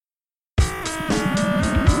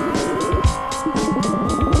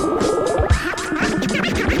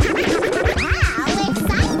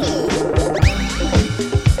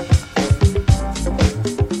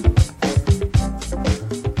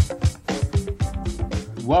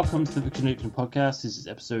Welcome to the Fiction Nuclear Podcast. This is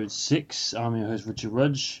episode 6. I'm your host, Richard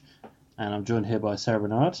Rudge, and I'm joined here by Sarah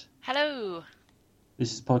Bernard. Hello.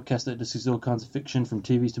 This is a podcast that discusses all kinds of fiction, from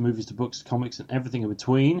TVs to movies to books to comics and everything in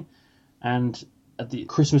between. And at the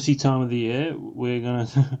Christmassy time of the year, we're gonna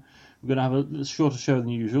have a shorter show than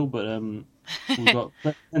usual, but we've got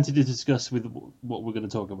plenty to discuss with what we're going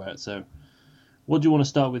to talk about. So, what do you want to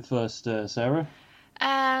start with first, Sarah?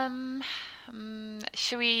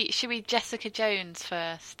 Should we Jessica Jones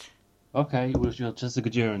first? Okay, well, you're Jessica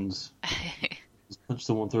Jones. Just punch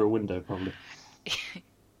someone through a window, probably.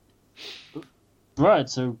 Right,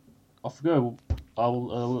 so off we go.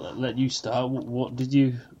 I'll let you start. What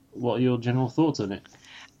are your general thoughts on it?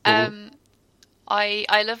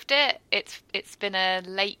 I loved it. It's been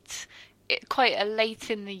quite a late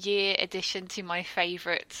in the year addition to my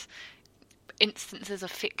favourite instances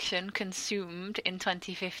of fiction consumed in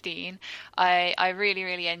 2015. I really,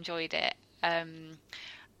 really enjoyed it,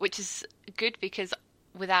 which is good because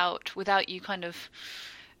without you kind of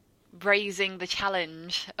raising the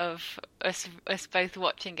challenge of us both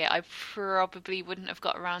watching it, I probably wouldn't have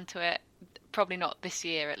got around to it. Probably not this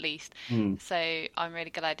year, at least. So I'm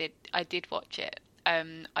really glad I did watch it.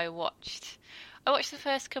 I watched the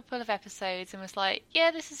first couple of episodes and was like,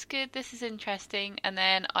 yeah, this is good, this is interesting. And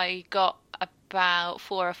then I got about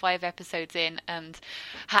 4 or 5 episodes in and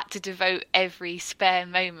had to devote every spare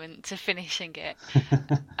moment to finishing it.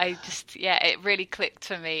 It really clicked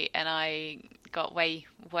for me, and I got way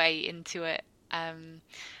into it. And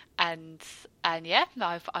yeah,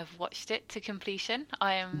 I've watched it to completion.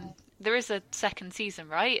 There is a second season,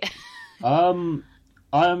 right? I'm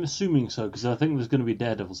assuming so, because I think there's going to be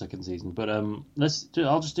Daredevil second season. But I'll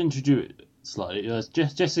just introduce it slightly.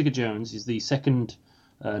 Jessica Jones is the second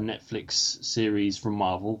Netflix series from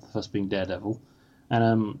Marvel, the first being Daredevil,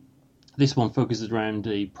 and this one focuses around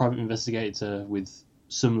a private investigator with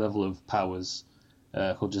some level of powers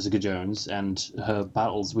called Jessica Jones, and her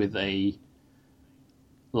battles with a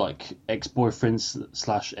ex-boyfriend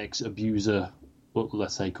 / ex-abuser,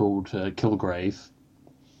 let's say, called Kilgrave,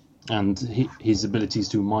 and his abilities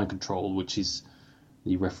to mind control, which is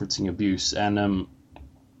the referencing abuse. And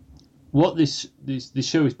what this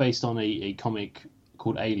show is based on a comic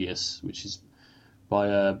called Alias, which is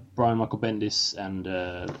by Brian Michael Bendis and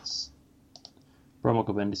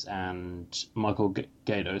Michael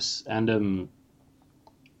Gaydos. And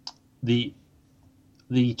the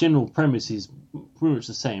general premise is pretty much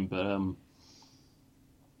the same, but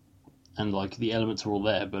and the elements are all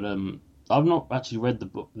there. But I've not actually read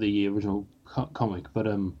the original comic, but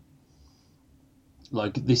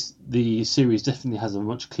the series definitely has a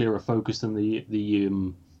much clearer focus than the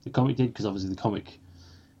comic did, because obviously the comic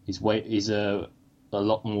is a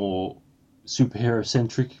lot more superhero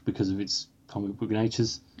centric because of its comic book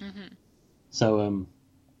natures. Mm-hmm. So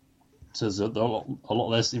there's a lot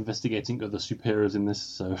less investigating other superheroes in this.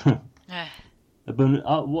 So,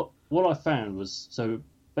 but what I found was, so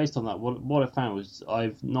based on that, what I found was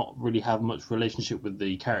I've not really had much relationship with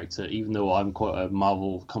the character, even though I'm quite a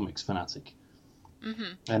Marvel Comics fanatic.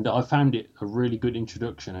 Mm-hmm. And I found it a really good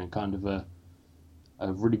introduction and kind of a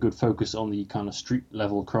really good focus on the kind of street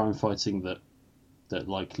level crime fighting that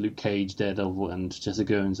like Luke Cage, Daredevil, and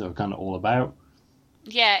Jessica Jones are kind of all about.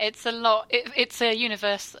 Yeah, it's a lot. It's a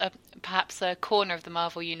universe, perhaps a corner of the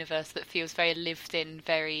Marvel universe that feels very lived in,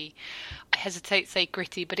 very, I hesitate to say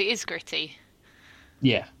gritty, but it is gritty.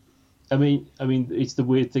 Yeah, I mean, it's the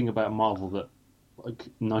weird thing about Marvel that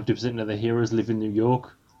 90% of the heroes live in New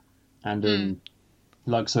York, and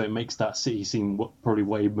so it makes that city seem probably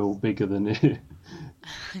way more bigger than it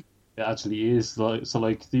actually is. The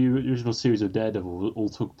original series of Daredevil all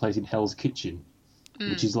took place in Hell's Kitchen,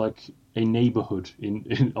 which is like a neighborhood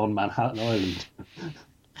on Manhattan Island.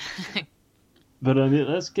 But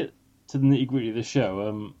let's get to the nitty gritty of the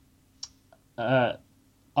show.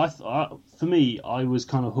 For me, I was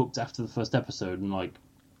kind of hooked after the first episode, and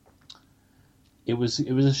it was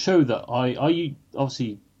a show that I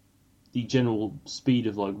obviously, the general speed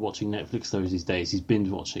of watching Netflix shows these days is binge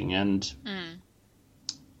watching, and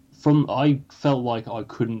I felt like I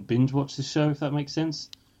couldn't binge watch this show, if that makes sense.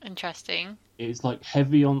 Interesting. It's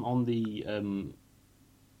heavy on the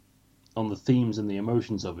themes and the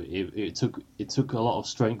emotions of it. It took a lot of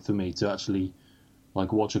strength for me to actually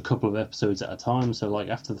watch a couple of episodes at a time. So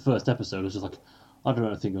after the first episode, I was just I don't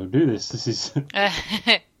know, I think I'll do this. This is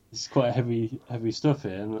this is quite heavy stuff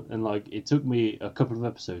here, and it took me a couple of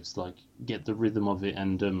episodes to get the rhythm of it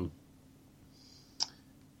and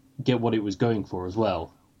get what it was going for as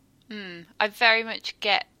well. I very much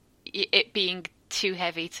get it being too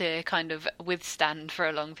heavy to kind of withstand for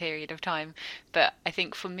a long period of time. But I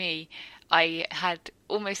think for me, I had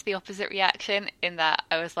almost the opposite reaction in that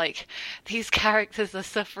I was like, these characters are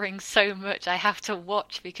suffering so much. I have to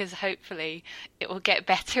watch because hopefully it will get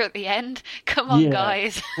better at the end. Come on, Yeah,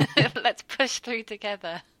 guys. Let's push through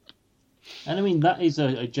together. and I mean that is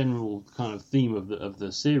a general kind of theme of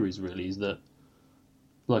the series. Really, is that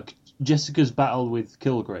like Jessica's battle with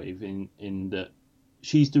Kilgrave in that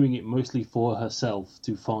she's doing it mostly for herself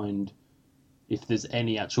to find if there's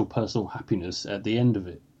any actual personal happiness at the end of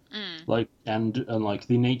it. Like and like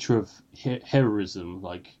the nature of heroism,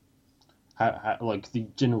 like like the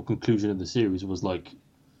general conclusion of the series was like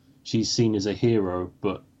she's seen as a hero,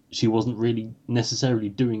 but she wasn't really necessarily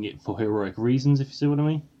doing it for heroic reasons, if you see what I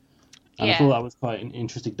mean. And I thought Yeah. that was quite an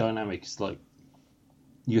interesting dynamic. It's like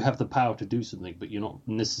you have the power to do something, but you're not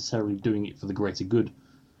necessarily doing it for the greater good,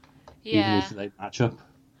 even if Yeah. they match up.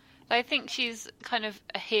 I think she's kind of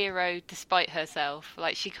a hero despite herself.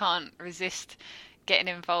 Like she can't resist getting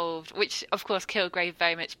involved, which of course Kilgrave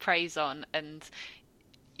very much preys on and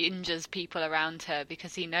injures people around her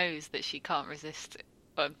because he knows that she can't resist.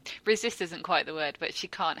 Well, resist isn't quite the word, but she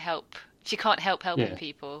can't help. She can't help helping Yeah,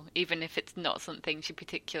 people, even if it's not something she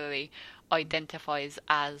particularly identifies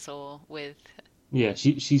as or with. yeah.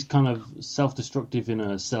 She's kind of self-destructive in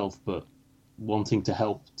herself, but wanting to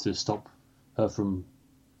help to stop her from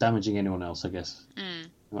damaging anyone else. I guess that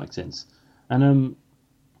makes sense. And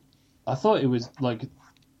I thought it was like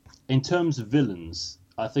in terms of villains,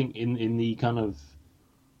 I think in the kind of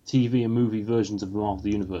TV and movie versions of the Marvel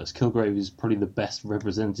Universe, Kilgrave is probably the best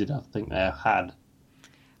represented I think they have had.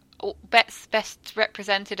 Oh, best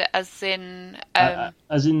represented as in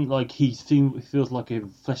As in, like he feels like a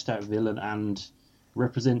fleshed out villain and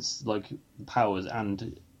represents like powers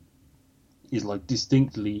and is like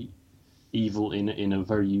distinctly evil in a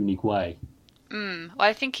very unique way. well,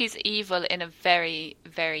 I think he's evil in a very,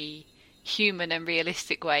 very human and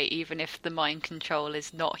realistic way, even if the mind control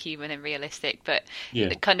is not human and realistic. But Yeah,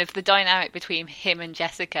 the kind of the dynamic between him and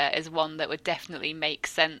Jessica is one that would definitely make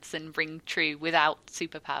sense and ring true without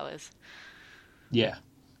superpowers. yeah,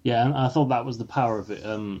 yeah. And I thought that was the power of it.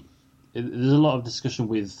 There's a lot of discussion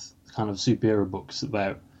with kind of superhero books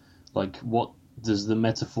about like what does the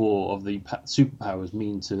metaphor of the superpowers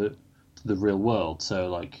mean to the real world. So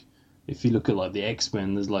like if you look at like the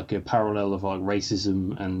X-Men, there's like a parallel of like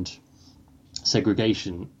racism and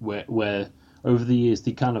segregation where over the years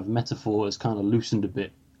the kind of metaphor has kind of loosened a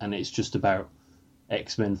bit and it's just about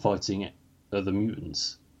X-Men fighting other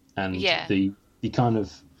mutants and Yeah, the kind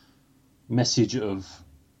of message of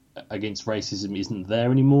against racism isn't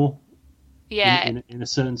there anymore yeah. in a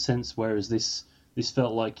certain sense, whereas this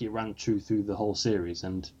felt like it ran true through the whole series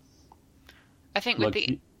and I think with like the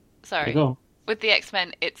yeah, sorry, go on. with the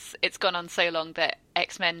X-Men, it's gone on so long that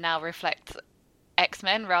X-Men now reflect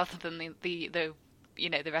X-Men rather than the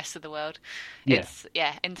the rest of the world. Yeah, It's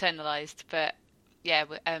internalized, but yeah.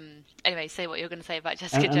 Anyway, say what you're going to say about and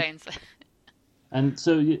Jessica Jones. and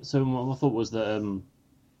so so my thought was that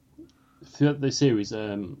throughout the series,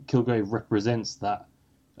 Kilgrave represents that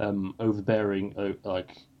overbearing,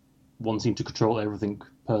 like wanting to control everything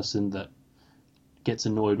person that gets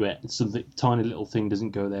annoyed when something tiny little thing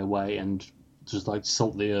doesn't go their way and just like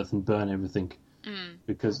salt the earth and burn everything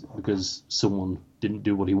because someone didn't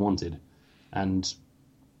do what he wanted, and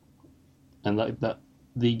like that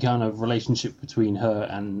the kind of relationship between her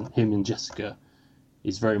and him and Jessica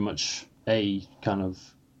is very much a kind of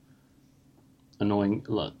annoying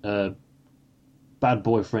bad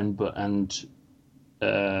boyfriend but and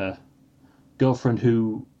girlfriend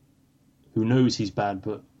who knows he's bad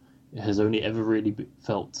but has only ever really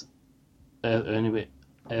felt only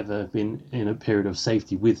ever been in a period of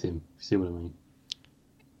safety with him. You see what I mean?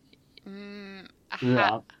 Ha-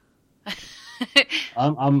 Yeah,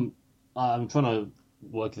 I'm trying to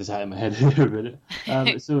work this out in my head here a minute.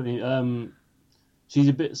 So she's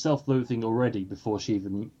a bit self-loathing already before she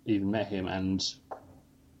even met him, and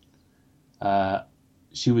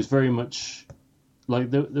she was very much like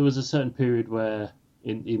there was a certain period where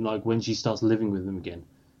in like when she starts living with him again,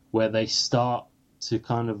 where they start to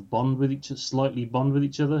kind of slightly bond with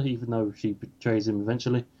each other, even though she betrays him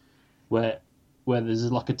eventually. Where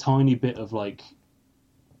there's like a tiny bit of like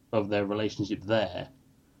of their relationship there,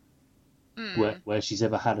 where she's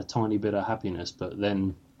ever had a tiny bit of happiness, but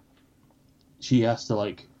then she has to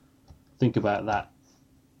like think about that,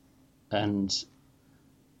 and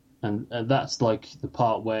that's like the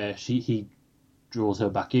part where he draws her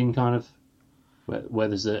back in, kind of where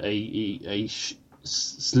there's a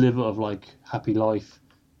sliver of like happy life,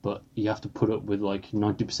 but you have to put up with like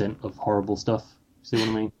 90% of horrible stuff. See what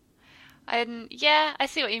I mean? And yeah, I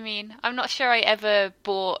see what you mean. I'm not sure I ever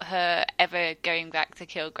bought her ever going back to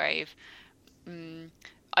Kilgrave. Mm,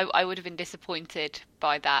 I would have been disappointed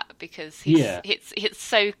by that because Yeah, it's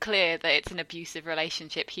so clear that it's an abusive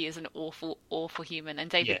relationship. He is an awful, awful human, and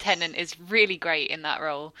David Tennant yes, is really great in that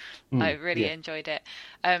role. I really yeah, enjoyed it.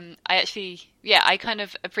 I actually, yeah, I kind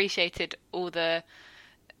of appreciated all the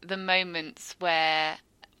moments where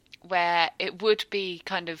it would be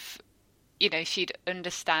kind of, she'd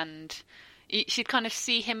understand, she'd kind of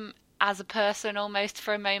see him as a person almost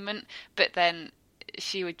for a moment, but then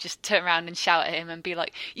she would just turn around and shout at him and be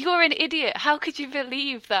like, "You're an idiot! How could you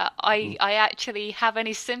believe that mm, I actually have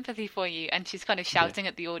any sympathy for you?" And she's kind of yeah, shouting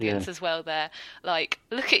at the yeah, audience as well there, like,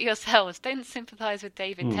 "Look at yourselves! Don't sympathise with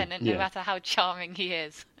David Tennant, no yeah, matter how charming he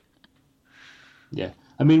is." yeah.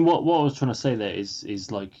 I mean, what I was trying to say there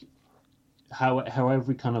is like how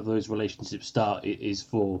every kind of those relationships start is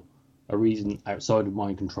for a reason outside of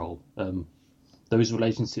mind control. Those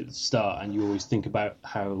relationships start, and you always think about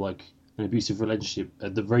how like an abusive relationship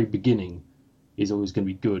at the very beginning is always going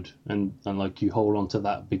to be good, and like you hold on to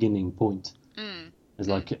that beginning point Mm, as mm.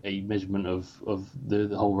 like a measurement of the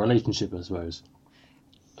whole relationship, I suppose.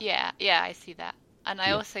 Yeah, yeah, I see that. And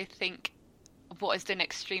I Yeah, also think what is done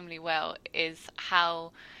extremely well is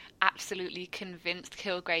how absolutely convinced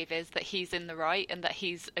Kilgrave is that he's in the right and that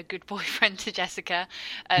he's a good boyfriend to Jessica.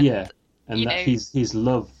 yeah, And, and that his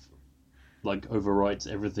love like overrides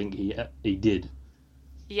everything he did.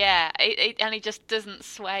 yeah, and he just doesn't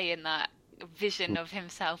sway in that vision of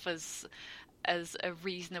himself as a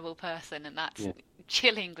reasonable person, and that's Yeah.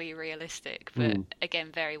 chillingly realistic, but Mm.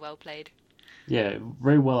 again, very well played. Yeah,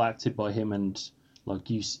 very well acted by him, and like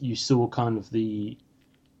you saw kind of the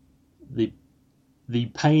the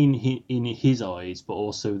pain in his eyes, but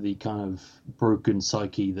also the kind of broken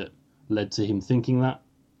psyche that led to him thinking that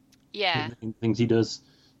Yeah, in things he does.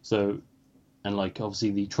 So, and like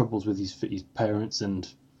obviously the troubles with his parents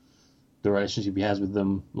and the relationship he has with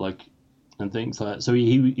them, like and things like that. So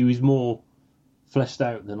he was more fleshed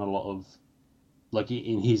out than a lot of like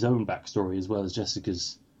in his own backstory as well as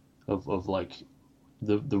Jessica's of like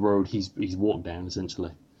the road he's walked down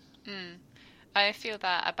essentially. mm. I feel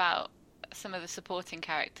that about some of the supporting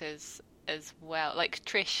characters as well. Like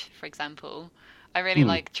Trish, for example. I really Hmm.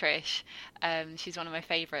 like Trish. She's one of my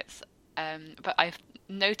favorites. But I've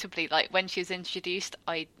notably, like when she was introduced,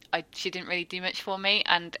 she didn't really do much for me,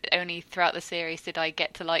 and only throughout the series did I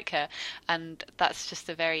get to like her, and that's just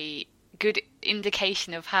a very good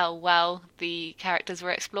indication of how well the characters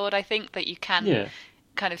were explored. I think that you can Yeah,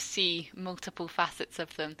 kind of see multiple facets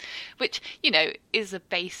of them, which, is a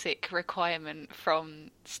basic requirement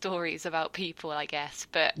from stories about people, I guess.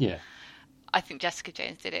 But yeah. I think Jessica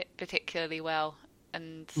Jones did it particularly well,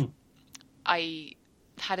 and Hmm. I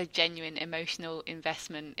had a genuine emotional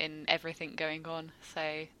investment in everything going on,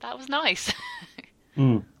 so that was nice.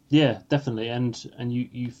 Mm, yeah, definitely, and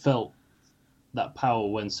you felt that power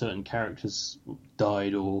when certain characters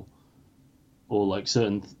died or like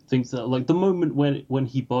certain things that like the moment when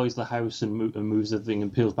he buys the house and moves the thing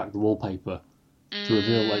and peels back the wallpaper to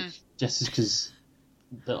reveal like Mm, Jessica's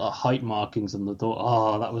the height markings on the door.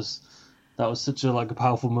 Oh, that was such a like a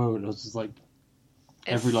powerful moment. It was just like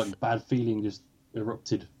every it's like bad feeling just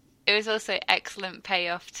erupted. it was also excellent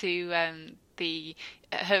payoff to the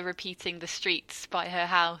her repeating the streets by her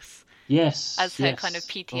house Yes, as her kind of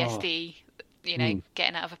yes. Oh, PTSD, mm,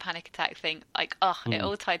 getting out of a panic attack thing. Like, oh, it mm,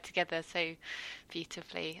 all tied together so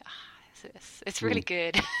beautifully. It's really mm.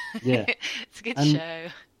 good. Yeah, It's a good and show.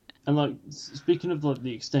 and like speaking of like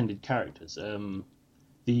the extended characters,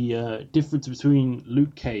 the difference between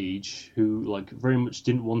Luke Cage, who like very much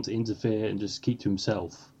didn't want to interfere and just keep to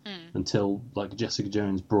himself Mm. until like Jessica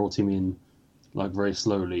Jones brought him in like very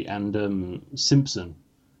slowly, and Simpson,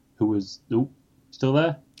 who was still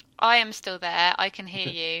there. I am still there. I can hear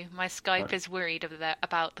Okay, you. My Skype right. is worried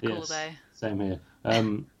about the call, Yes, though. same here.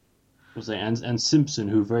 Was saying, and Simpson,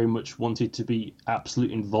 who very much wanted to be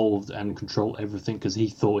absolutely involved and control everything because he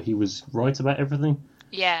thought he was right about everything,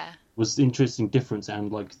 Yeah. was the interesting difference,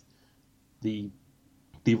 and like the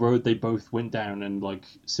the road they both went down, and like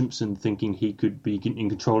Simpson thinking he could be in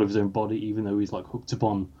control of his own body, even though he's like hooked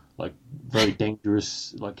upon like very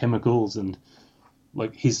dangerous like chemicals, and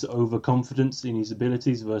like his overconfidence in his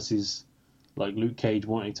abilities versus like Luke Cage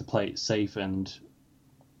wanting to play it safe and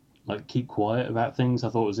like keep quiet about things. I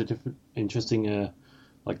thought it was a different, interesting,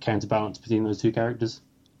 like counterbalance between those two characters.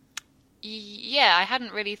 Yeah, I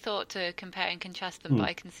hadn't really thought to compare and contrast them, but Hmm.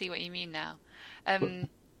 I can see what you mean now. But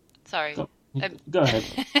Sorry. go, Um, go ahead.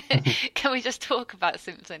 can we just talk about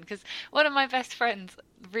Simpson? Because one of my best friends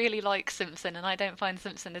really likes Simpson, and I don't find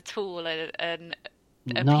Simpson at all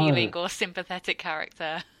No, appealing or sympathetic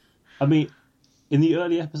character. I mean, in the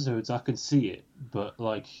early episodes, I can see it, but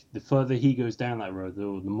like the further he goes down that road, the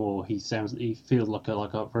more he feels like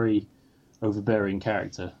a very overbearing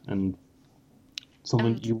character, and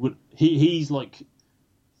someone And you would he's like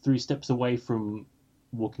 3 steps away from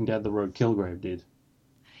walking down the road Kilgrave did.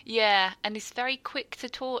 yeah, and he's very quick to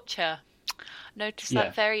torture. Noticed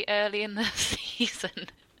Yeah, that very early in the season.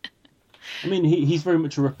 I mean he's very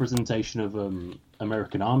much a representation of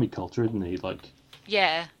American army culture, isn't he?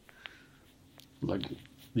 Yeah, Like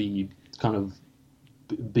the kind of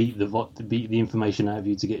beat the information out of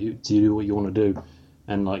you to get you to do what you want to do,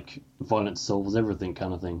 and like violence solves everything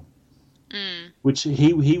kind of thing. mm, Which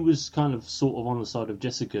he was kind of sort of on the side of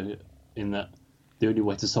Jessica in that the only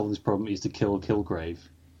way to solve this problem is to kill Kilgrave,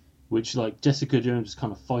 which like Jessica Jones was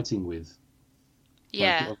kind of fighting with.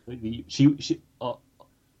 Like yeah, she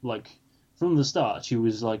like from the start she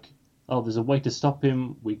was like, oh, there's a way to stop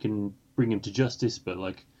him. We can bring him to justice, but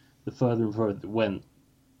like the further and further it went,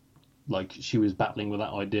 like she was battling with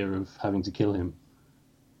that idea of having to kill him.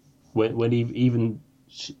 When even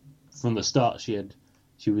from the start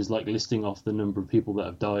she was like listing off the number of people that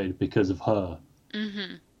have died because of her.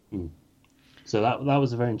 hmm Mm. So that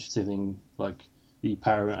was a very interesting thing, like the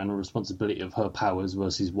power and responsibility of her powers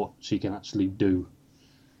versus what she can actually do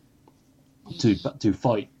to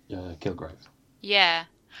fight Kilgrave. yeah.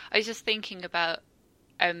 I was just thinking about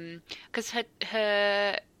because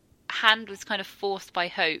her hand was kind of forced by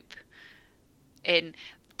Hope in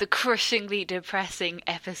the crushingly depressing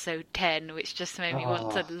episode 10, which just made me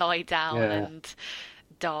want to Oh, lie down yeah. and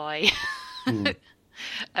die. Mm.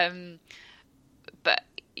 um, but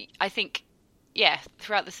I think, yeah,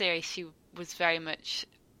 throughout the series, she was very much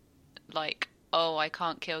like, oh, I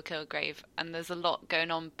can't kill Kilgrave, and there's a lot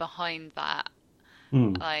going on behind that.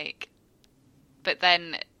 Mm. Like, but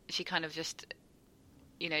then she kind of just,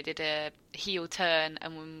 did a heel turn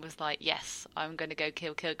and was like, yes, I'm going to go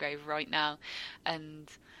kill Kilgrave right now. And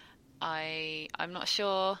I'm not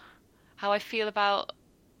sure how I feel about.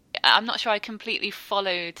 I'm not sure I completely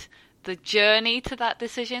followed the journey to that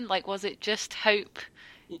decision. Like, was it just hope?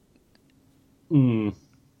 Mm.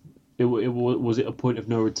 Was it a point of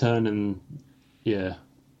no return, and yeah,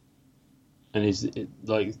 and is it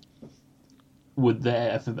like would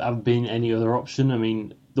there have been any other option? I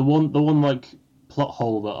mean, the one like plot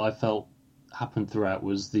hole that I felt happened throughout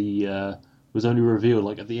was only revealed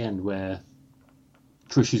like at the end where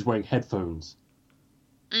Trish is wearing headphones,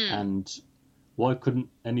 Mm. and why couldn't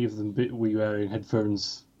any of them be wearing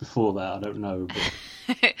headphones before that? I don't know, but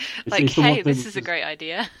Like, it's the one hey, thing. this is a great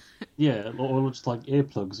idea. Yeah, or just like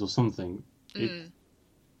earplugs or something. It, Mm.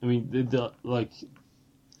 I mean, like,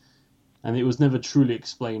 and it was never truly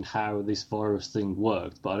explained how this virus thing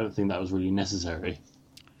worked, but I don't think that was really necessary.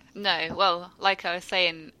 No, well, like I was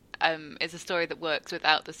saying, it's a story that works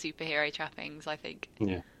without the superhero trappings, I think.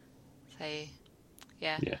 Yeah, So,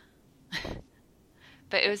 yeah. yeah,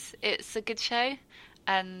 But it's a good show,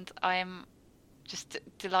 and I'm just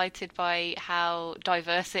delighted by how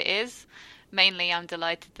diverse it is. Mainly, I'm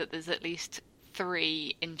delighted that there's at least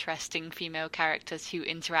 3 interesting female characters who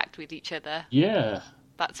interact with each other. yeah.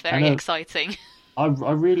 That's And very exciting. I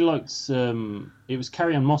really liked. It was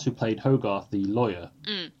Carrie-Anne Moss who played Hogarth, the lawyer.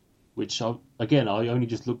 Mm. Which I only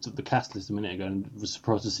just looked at the cast list a minute ago and was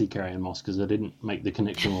surprised to see Carrie-Anne Moss because I didn't make the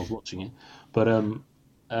connection while I was watching it. But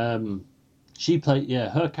she played, yeah,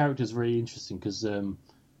 her character is really interesting because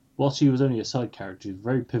while she was only a side character, she was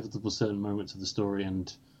very pivotal for certain moments of the story,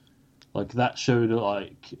 and like that showed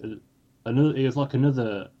like another. It was like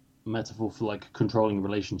another metaphor for like controlling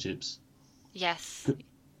relationships Yes.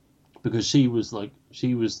 because she was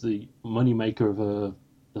the moneymaker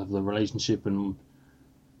of the relationship,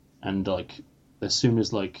 and like as soon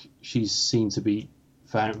as like she's seen to be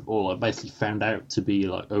found or like, basically found out to be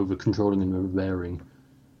like over controlling and overbearing,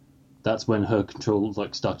 that's when her control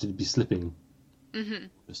like started to be slipping. Hmm.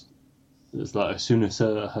 It's like as soon as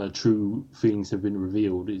her true feelings have been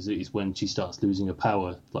revealed is when she starts losing her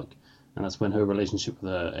power, like, and that's when her relationship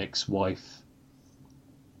with her ex-wife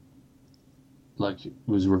like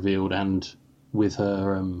was revealed, and with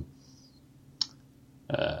her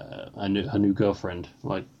her new girlfriend,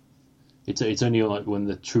 like it's only like when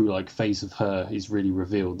the true like face of her is really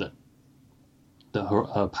revealed that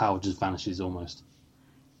her power just vanishes almost.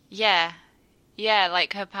 Yeah. Yeah,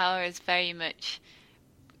 like her power is very much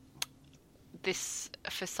this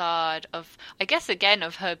facade of, I guess, again,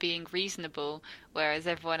 of her being reasonable, whereas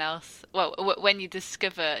everyone else, well, when you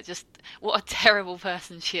discover just what a terrible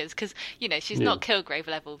person she is, because, she's Yeah, not Kilgrave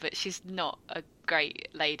level, but she's not a great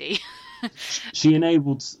lady. she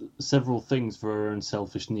enabled several things for her own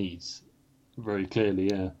selfish needs, very clearly,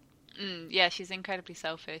 yeah. Yeah, she's incredibly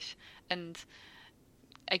selfish, and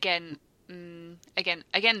again,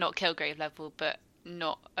 again, not Kilgrave level, but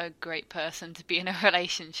not a great person to be in a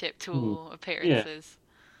relationship to Mm. all Yeah, appearances.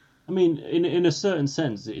 I mean, in a certain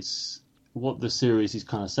sense, it's what the series is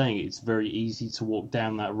kind of saying. It's very easy to walk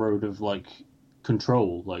down that road of like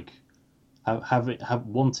control, like have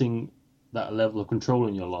wanting that level of control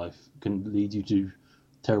in your life can lead you to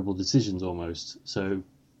terrible decisions almost. So,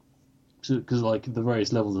 because like the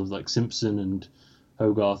various levels of like Simpson and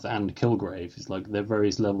Hogarth and Kilgrave is like they're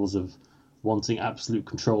various levels of wanting absolute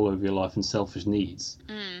control over your life and selfish needs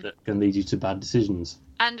Mm. that can lead you to bad decisions.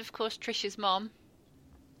 And of course, Trish's mom.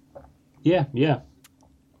 Yeah, yeah.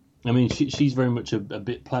 I mean, she's very much a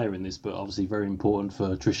bit player in this, but obviously very important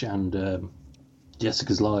for Trish and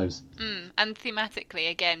Jessica's lives. And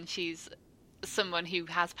thematically, again, she's someone who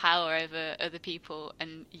has power over other people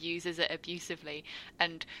and uses it abusively.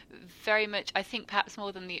 And very much, I think perhaps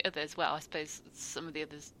more than the others, well, I suppose some of the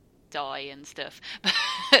others die and stuff.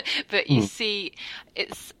 But you Hmm. see,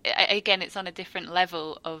 it's on a different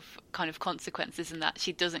level of kind of consequences in that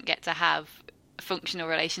she doesn't get to have functional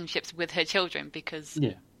relationships with her children because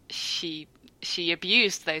Yeah. she she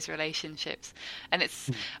abused those relationships, and it's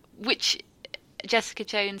Hmm. which Jessica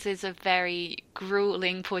Jones is a very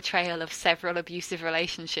grueling portrayal of several abusive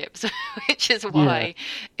relationships, which is Yeah. why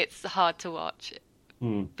it's hard to watch,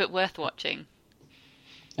 Hmm. but worth watching.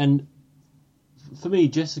 And for me,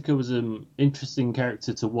 Jessica was an interesting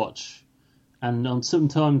character to watch, and on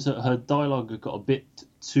sometimes her dialogue got a bit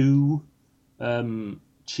too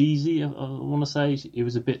cheesy. I want to say it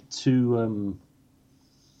was a bit too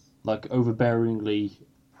like overbearingly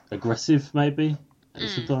aggressive, maybe Mm,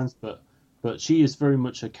 sometimes. But she is very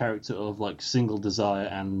much a character of like single desire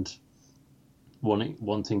and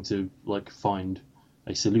wanting to like find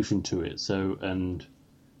a solution to it. So and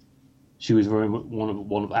she was very much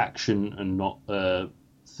one of action and not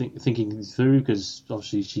thinking things through because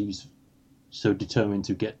obviously she's so determined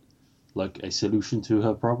to get like a solution to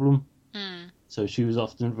her problem. mm. So she was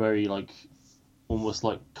often very like almost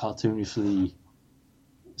like cartoonishly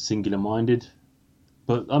singular minded.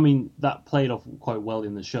 But I mean that played off quite well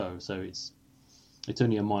in the show. So it's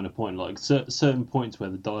only a minor point. Like certain points where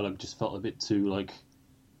the dialogue just felt a bit too like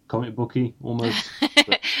comic booky almost.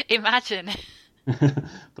 But Imagine.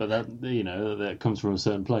 but that that comes from a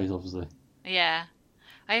certain place, obviously. Yeah.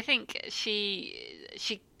 I think she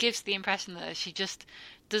gives the impression that she just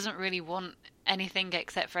doesn't really want anything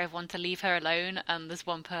except for everyone to leave her alone, and there's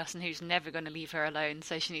one person who's never going to leave her alone,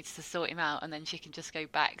 so she needs to sort him out, and then she can just go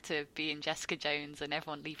back to being Jessica Jones and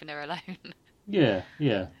everyone leaving her alone, Yeah,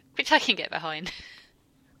 yeah. which I can get behind.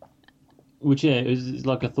 Which yeah, it's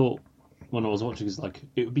like I thought when I was watching, is like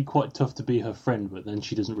it would be quite tough to be her friend, but then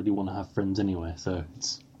she doesn't really want to have friends anyway. So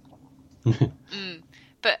it's Mm.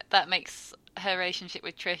 But that makes her relationship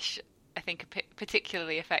with Trish, I think,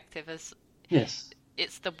 particularly effective, as yes,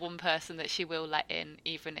 it's the one person that she will let in,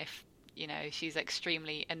 even if she's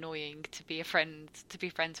extremely annoying to be friends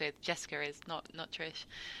with. Jessica is not Trish.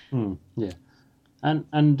 yeah,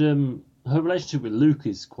 and her relationship with Luke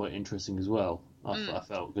is quite interesting as well. I Mm.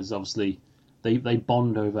 felt because obviously they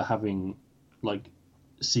bond over having like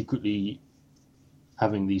secretly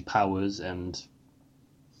having these powers and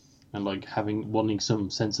like having wanting some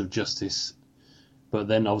sense of justice, but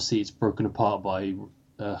then obviously it's broken apart by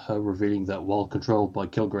her revealing that while controlled by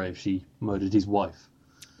Kilgrave, she murdered his wife.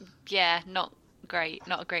 Yeah, not great.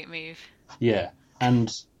 Not a great move. Yeah,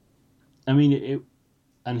 and I mean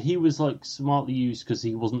and he was like smartly used because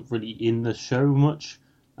he wasn't really in the show much,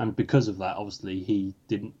 and because of that, obviously he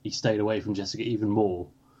stayed away from Jessica even more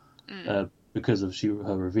Mm. because of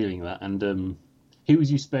her revealing that, and he was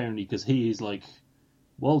used sparingly because he is like,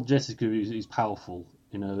 well, Jessica is powerful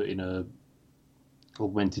in a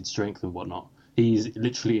augmented strength and whatnot. He's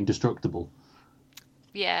literally indestructible,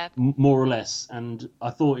 Yeah, more or less. And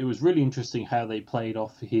I thought it was really interesting how they played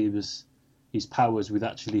off his powers with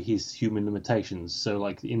actually his human limitations. So,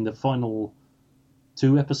 like in the final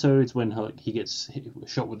two episodes, when he gets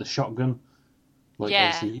shot with a shotgun, like yeah.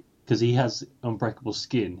 obviously because he has unbreakable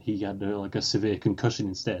skin, he had like a severe concussion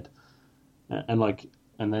instead, and like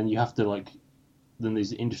and then you have to like then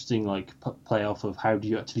there's interesting like play off of how do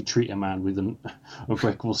you actually treat a man with an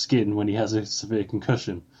unbreakable skin when he has a severe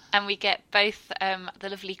concussion. And we get both the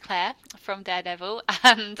lovely Claire from Daredevil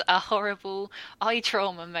and a horrible eye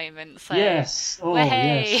trauma moment. So, Yes. Oh,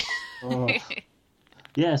 way. yes. Oh,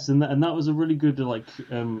 yes. And that was a really good like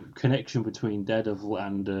connection between Daredevil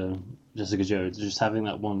and Jessica Jones. Just having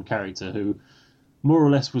that one character who more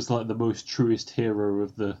or less was like the most truest hero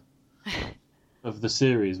of the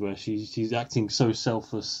series, where she's acting so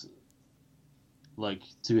selfless like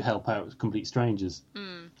to help out complete strangers.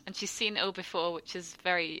 And she's seen it all before, which is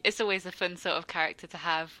it's always a fun sort of character to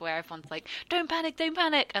have where everyone's like, don't panic.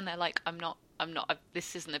 And they're like, I'm not,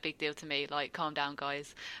 this isn't a big deal to me. Like, calm down,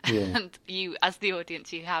 guys. Yeah. And you, as the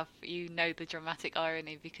audience, you know the dramatic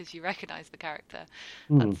irony because you recognise the character.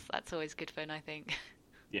 That's always good fun, I think.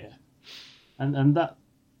 Yeah. And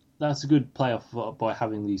that's a good playoff by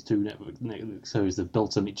having these two network series that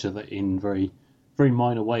built on each other in very, very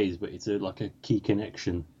minor ways, but it's like a key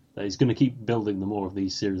connection that is going to keep building the more of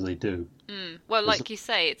these series they do. Well, like you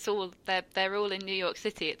say, it's all they're all in New York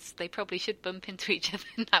City. They probably should bump into each other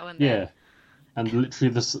now and then. Yeah, and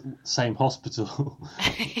literally the same hospital.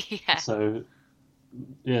 Yeah. So,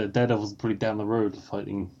 yeah, Daredevil's pretty down the road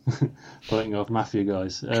fighting off mafia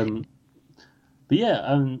guys. But yeah,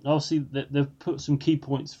 obviously they've put some key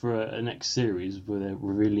points for a next series where they're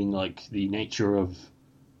revealing like the nature of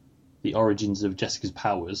the origins of Jessica's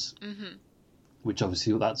powers, which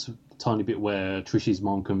obviously that's a tiny bit where Trish's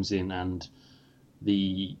mom comes in and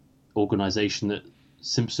the organisation that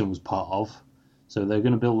Simpson was part of. So they're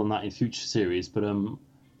going to build on that in future series. But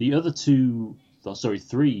the other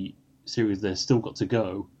three series they've still got to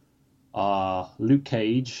go are Luke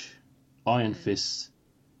Cage, Iron Fist,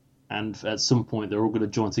 and at some point they're all going to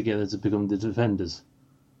join together to become the Defenders.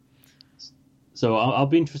 So I'll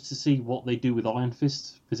be interested to see what they do with Iron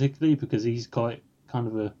Fist, particularly because he's kind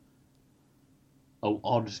of a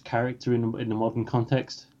odd character in the modern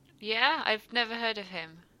context. Yeah, I've never heard of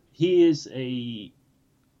him. He is a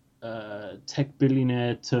tech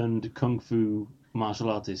billionaire turned kung fu martial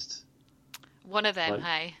artist. One of them,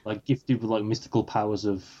 hey. Like gifted with like mystical powers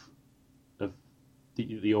of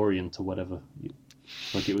the Orient or whatever,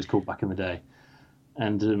 like it was called back in the day.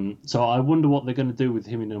 And so I wonder what they're going to do with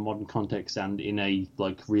him in a modern context and in a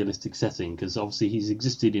like realistic setting, because obviously he's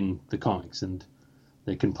existed in the comics and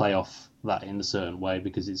they can play off that in a certain way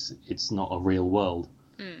because it's not a real world.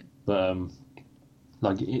 But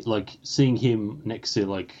like seeing him next to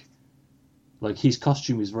like his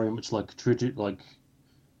costume is very much like like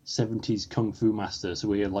 70s kung fu master. So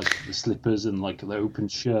we have like the slippers and like the open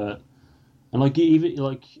shirt, and like even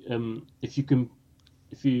like if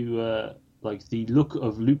you like the look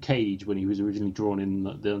of Luke Cage when he was originally drawn in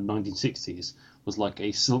the 1960s was like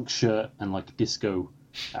a silk shirt and like disco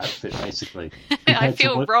outfit basically. I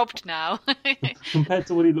feel robbed now. Compared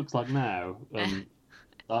to what he looks like now,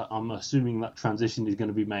 I'm assuming that transition is going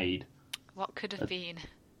to be made. What could have been?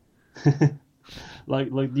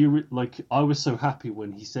 like I was so happy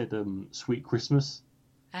when he said "Sweet Christmas"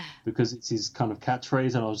 because it's his kind of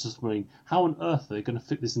catchphrase, and I was just wondering how on earth are they going to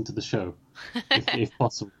fit this into the show, if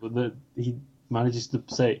possible. But he manages to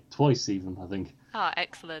say it twice, even I think. Oh,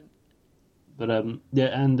 excellent! But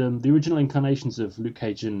yeah, and the original incarnations of Luke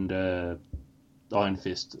Cage and Iron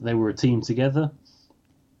Fist, they were a team together,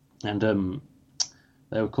 and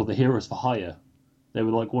they were called the Heroes for Hire. They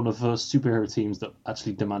were like one of the first superhero teams that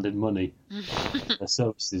actually demanded money for their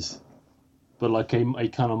services. But like a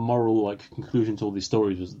kind of moral like conclusion to all these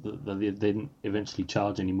stories was that they didn't eventually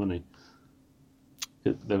charge any money.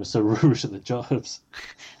 They were so rubbish at their jobs.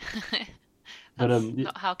 That's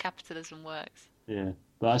not how capitalism works. Yeah,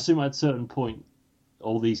 but I assume at a certain point,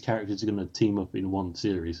 all these characters are going to team up in one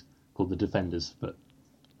series called the Defenders. But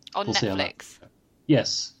on we'll Netflix.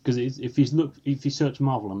 Yes, because if you search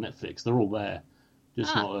Marvel on Netflix, they're all there.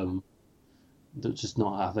 Just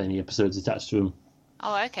not have any episodes attached to them.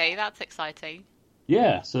 Oh, okay, that's exciting.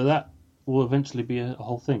 Yeah, so that will eventually be a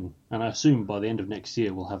whole thing, and I assume by the end of next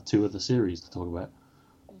year we'll have 2 other series to talk about.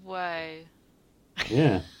 Whoa.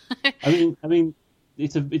 Yeah, I mean,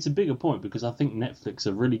 it's a bigger point because I think Netflix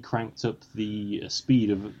have really cranked up the speed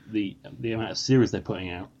of the amount of series they're putting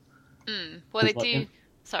out. Well, they do.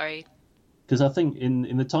 Sorry. Because I think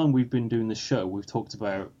in the time we've been doing this show, we've talked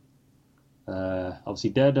about obviously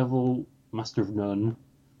Daredevil, Master of None,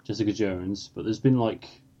 Jessica Jones, but there's been like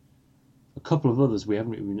a couple of others we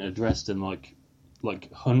haven't even addressed, and like not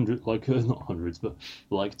hundreds, but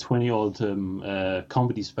like 20 odd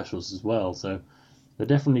comedy specials as well. So they're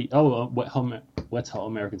definitely Wet Hot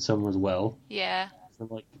American Summer as well. Yeah. So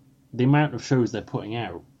like the amount of shows they're putting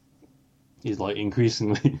out is like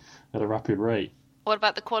increasingly at a rapid rate. What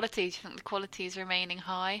about the quality? Do you think the quality is remaining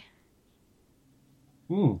high?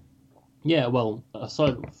 Yeah, well,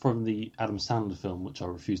 aside from the Adam Sandler film, which I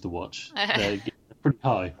refuse to watch, they're pretty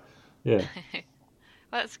high. Yeah.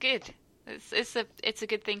 Well, that's good. It's a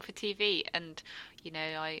good thing for TV, and you know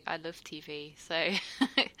I love TV, so.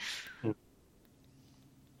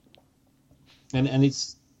 And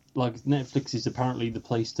it's like Netflix is apparently the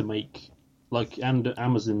place to make, like, and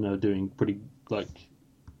Amazon are doing pretty like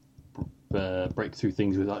breakthrough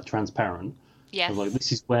things with like Transparent. Yes. Of, like,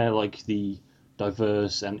 this is where like the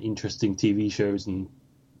diverse and interesting TV shows and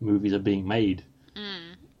movies are being made.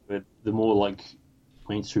 Mm. But the more like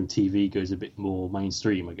mainstream TV goes a bit more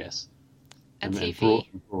mainstream, I guess, And and broad,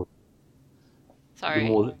 TV. broad. The Sorry.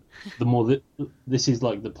 more the more that this is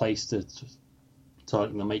like the place to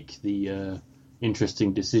like, make the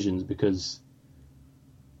interesting decisions, because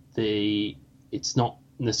it's not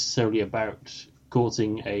necessarily about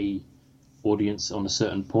courting a audience on a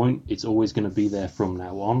certain point. It's always going to be there from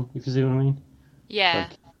now on, if you see what I mean. Yeah.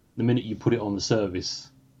 Like, the minute you put it on the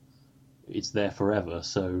service, it's there forever.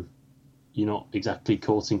 So you're not exactly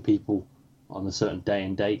courting people on a certain day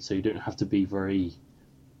and date, so you don't have to be very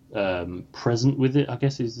present with it, I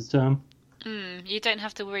guess is the term. You don't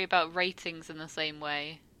have to worry about ratings in the same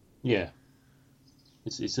way. Yeah,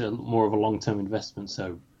 it's a more of a long term investment.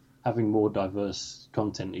 So having more diverse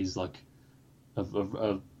content is like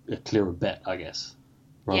a clearer bet, I guess,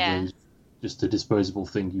 rather Yeah. than just a disposable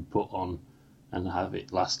thing you put on and have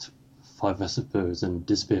it last 5 episodes and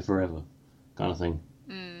disappear forever, kind of thing.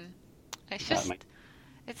 It's That just,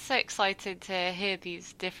 it's so exciting to hear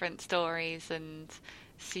these different stories and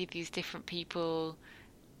see these different people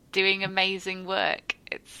doing amazing work.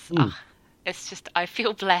 Mm, It's just, I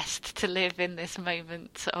feel blessed to live in this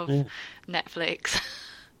moment of yeah, Netflix.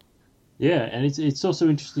 yeah, and it's also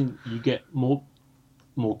interesting. You get more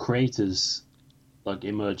creators like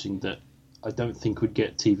emerging that I don't think would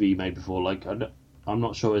get TV made before. Like I'm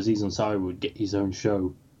not sure Aziz Ansari would get his own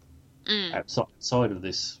show outside of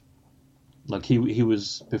this. Like he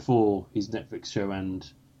was before his Netflix show, and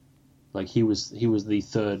like he was the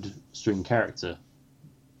third string character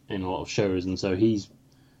in a lot of shows, and so he's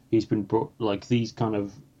been brought, like, these kind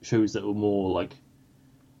of shows that were more like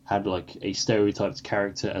had like a stereotyped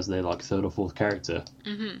character as their like third or fourth character.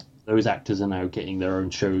 Those actors are now getting their own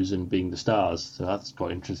shows and being the stars, so that's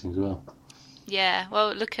quite interesting as well. Yeah,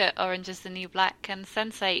 well, look at Orange is the New Black and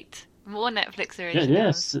Sense8. More Netflix Yeah,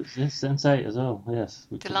 originals. yes, Sense8 as well. Yes,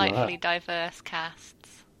 we talked about Delightfully that. diverse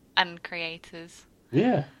casts and creators.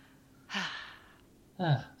 Yeah.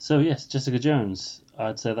 So yes, Jessica Jones.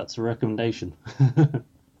 I'd say that's a recommendation.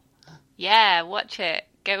 Yeah, watch it.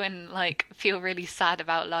 Go and like feel really sad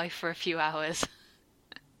about life for a few hours.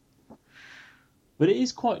 But it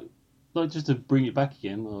is quite, like, just to bring it back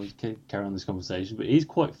again. I'll carry on this conversation, but it is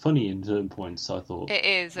quite funny in certain points, I thought. It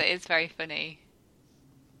is very funny.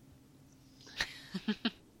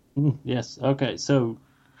 Yes. Okay. So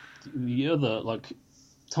the other like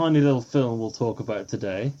tiny little film we'll talk about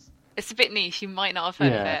today. It's a bit niche, you might not have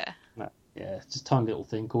heard of Yeah. it. Yeah, it's just a tiny little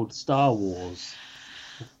thing called Star Wars: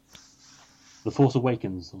 The Force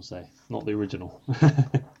Awakens. I'll say, not the original.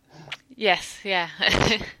 Yes, yeah.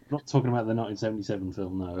 Not talking about the 1977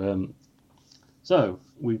 film, no. So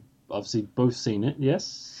we've obviously both seen it.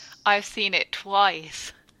 Yes. I've seen it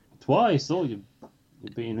twice. Twice. Oh, you're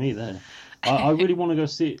beating me there. I really want to go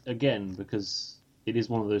see it again, because it is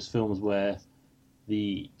one of those films where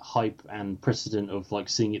the hype and precedent of like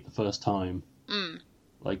seeing it the first time,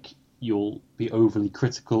 like you'll be overly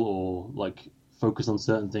critical or like focus on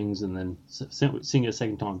certain things, and then seeing it a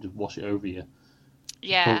second time just wash it over you.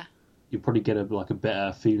 Yeah. You probably get a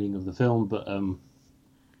better feeling of the film. But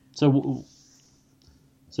so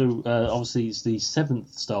obviously it's the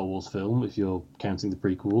seventh Star Wars film if you're counting the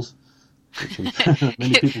prequels, which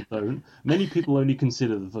many people don't. Many people only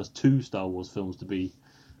consider the first two Star Wars films to be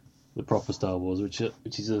the proper Star Wars, which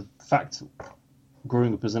is a fact.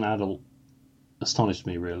 Growing up as an adult astonished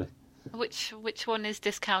me, really. Which one is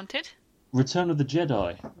discounted? Return of the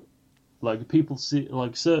Jedi. Like, people see,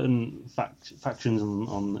 like, certain factions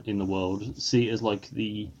in the world see it as like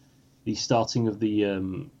the starting of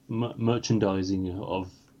the merchandising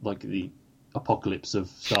of like the apocalypse of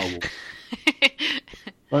Star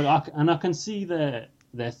Wars. I can see their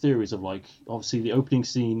theories of, like, obviously the opening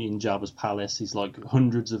scene in Jabba's palace is like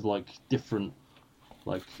hundreds of like different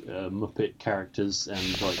like Muppet characters,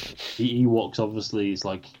 and like the Ewoks obviously is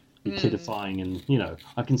like kidifying, and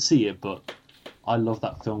I can see it, but I love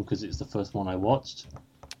that film because it's the first one I watched.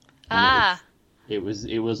 And it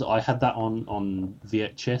was I had that on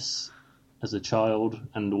VHS as a child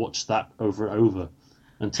and watched that over and over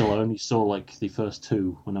until I only saw like the first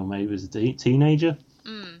two when I maybe was a teenager.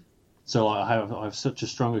 So I have such a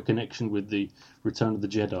stronger connection with the Return of the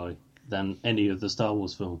Jedi than any of the Star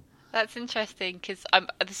Wars film. That's interesting, because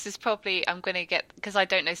this is probably, I'm going to get, because I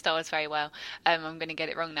don't know Star Wars very well, I'm going to get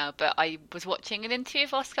it wrong now, but I was watching an interview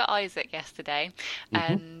of Oscar Isaac yesterday,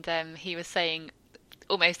 and he was saying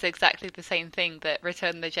almost exactly the same thing, that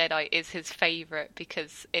Return of the Jedi is his favourite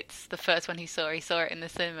because it's the first one he saw. He saw it in the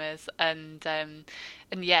cinemas, and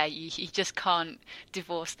yeah, you just can't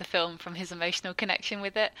divorce the film from his emotional connection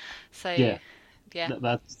with it. So Yeah, yeah.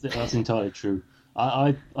 that's entirely true.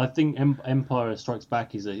 I think Empire Strikes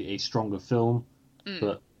Back is a stronger film,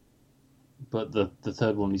 Mm. but the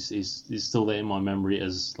third one is still there in my memory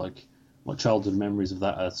as like my childhood memories of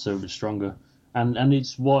that are so much stronger, and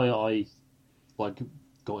it's why I like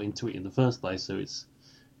got into it in the first place. So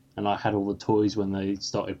and I had all the toys when they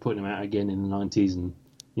started putting them out again in the 90s, and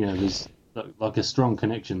there's like a strong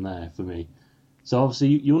connection there for me. So obviously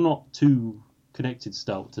you're not too connected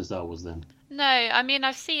to Star Wars then. No, I mean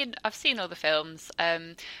I've seen all the films.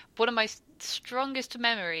 One of my strongest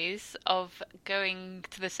memories of going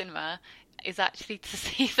to the cinema is actually to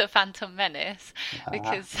see the Phantom Menace Ah,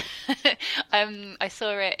 because I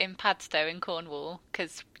saw it in Padstow in Cornwall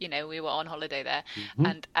because we were on holiday there, mhm.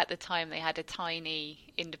 and at the time they had a tiny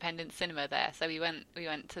independent cinema there, so we went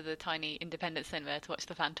to the tiny independent cinema to watch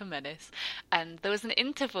the Phantom Menace, and there was an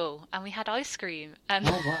interval and we had ice cream and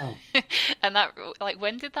Oh wow! and that, like,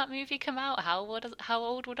 when did that movie come out? How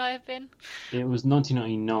old would I have been? It was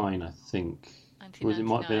 1999, I think. Was it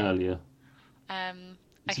might have been 1999. earlier? Um,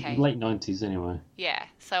 It's okay, late 90s anyway. yeah.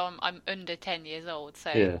 So I'm under 10 years old.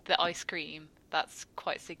 So Yeah. the ice cream, that's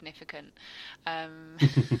quite significant. Um,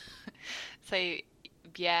 so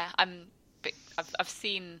yeah, but I've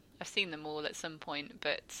seen them all at some point,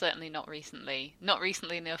 but certainly not recently. Not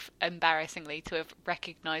recently enough, embarrassingly, to have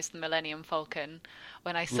recognised the Millennium Falcon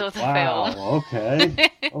when I saw the film. Wow. Okay.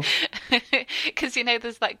 Oh, Because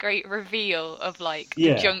there's that great reveal of like the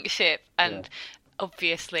yeah. junk ship, Yeah. and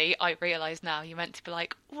obviously I realise now you're meant to be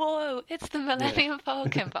like, "Whoa, it's the Yeah. Millennium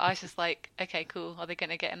Falcon," but I was just like, "Okay, cool. Are they going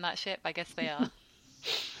to get in that ship? I guess they are."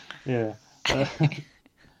 Yeah. Uh,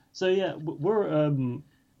 so yeah, we're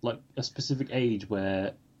like a specific age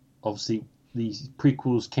where obviously these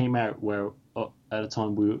prequels came out where at a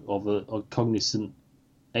time we were of a cognizant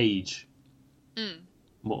age. Mm,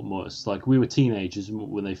 More, it's like we were teenagers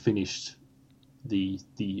when they finished the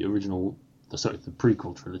original, the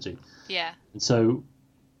prequel trilogy. yeah. And so,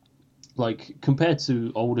 like compared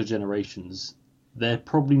to older generations, they're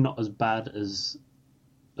probably not as bad as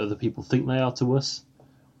other people think they are to us.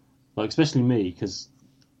 Like especially me, because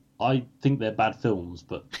I think they're bad films,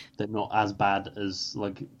 but they're not as bad as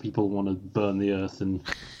like people want to burn the earth and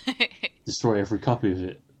destroy every copy of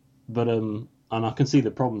it. But and I can see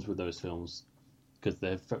the problems with those films because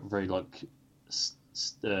they're very like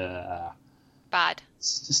Bad.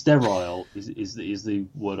 sterile is the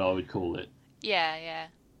word I would call it. Yeah, yeah.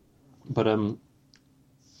 But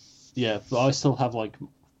yeah, but I still have like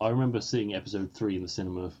I remember seeing episode 3 in the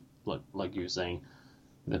cinema, like you were saying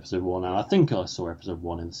with episode 1, and I think I saw episode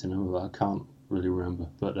 1 in the cinema, but I can't really remember.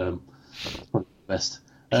 But it's probably the best.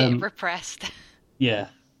 Repressed. Yeah,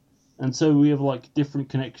 and so we have like different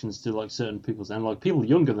connections to like certain people's, and like people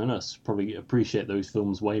younger than us probably appreciate those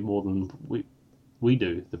films way more than we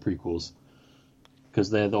do, the prequels, because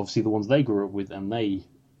they're obviously the ones they grew up with, and they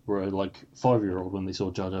were like 5-year-old when they saw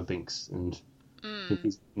Jar Jar Binks and think Mm.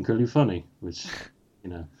 he's incredibly funny, which you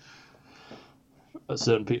know, a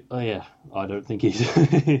certain people. Oh yeah, I don't think he's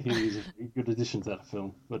he's a good addition to that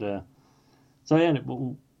film. But so yeah,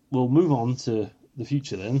 we'll move on to the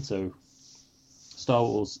future then. So Star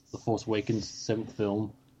Wars: The Force Awakens, seventh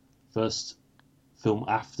film, first film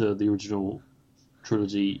after the original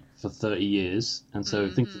trilogy for 30 years, and so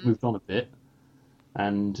things have Hmm. moved on a bit.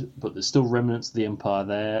 But there's still remnants of the Empire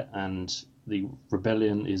there, and the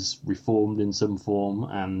rebellion is reformed in some form,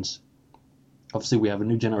 and obviously we have a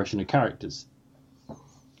new generation of characters.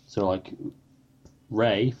 So like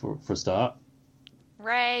Ray for a start.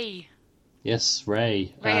 Ray. Yes,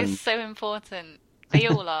 Ray. Ray is so important. They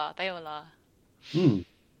all are. They all are. Mm,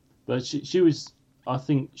 but she was, I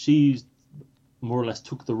think she's more or less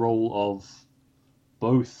took the role of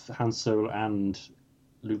both Han Solo and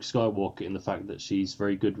Luke Skywalker in the fact that she's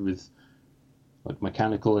very good with like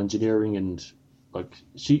mechanical engineering, and like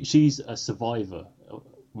she's a survivor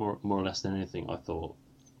more or less than anything, I thought,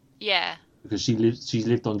 Yeah. because she's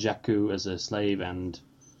lived on Jakku as a slave, and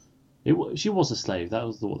she was a slave. That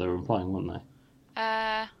was what they were implying, weren't they?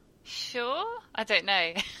 Uh, sure. I don't know.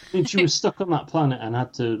 I mean, she was stuck on that planet and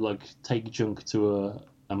had to like take junk to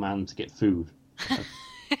a man to get food.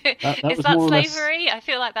 That Is was that more or less. slavery? I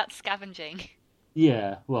feel like that's scavenging.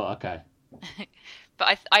 Yeah, well, okay.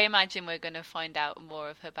 But I imagine we're going to find out more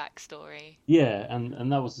of her backstory. Yeah,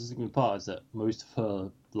 and that was the significant part, is that most of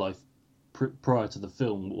her life prior to the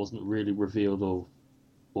film wasn't really revealed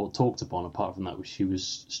or talked upon, apart from that she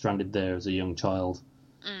was stranded there as a young child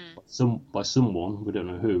Mm. by someone, we don't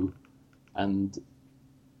know who, and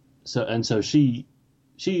so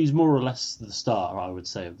she's more or less the star, I would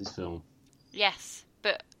say, of this film. Yes,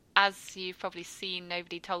 but as you've probably seen,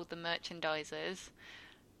 nobody told the merchandisers.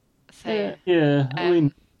 So, Yeah. I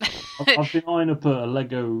mean, um, I've been eyeing up a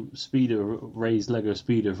Lego speeder, raised Lego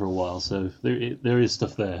speeder for a while, so there is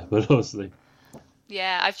stuff there, but obviously,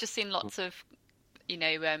 yeah, I've just seen lots of,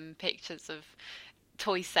 pictures of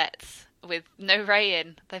toy sets with no Ray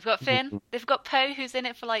in. They've got Finn, they've got Poe, who's in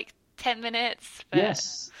it for like 10 minutes, but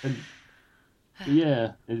yes, and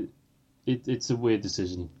yeah, it's a weird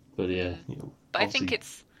decision, but yeah, but I think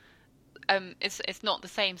obviously, it's not the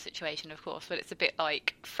same situation, of course, but it's a bit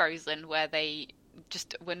like Frozen, where they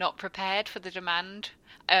just were not prepared for the demand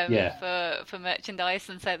yeah, for merchandise,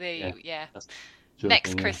 and so yeah, yeah. that's the sort of Next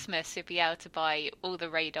thing, yeah. Christmas, you'll be able to buy all the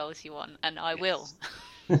Ray dolls you want, and I will.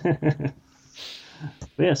 Yes.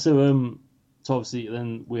 But yeah, so obviously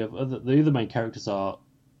then we have the other main characters are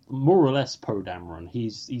more or less Poe Dameron.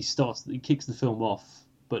 He kicks the film off,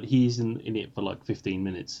 but he's in it for like 15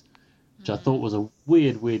 minutes, which I thought was a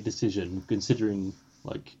weird decision considering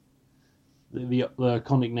like the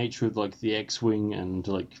iconic nature of like the X-wing, and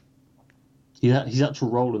like his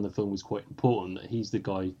actual role in the film was quite important. That he's the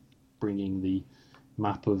guy bringing the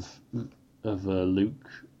map of Luke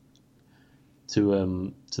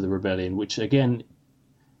to the rebellion, which again,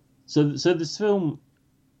 so this film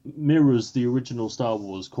mirrors the original Star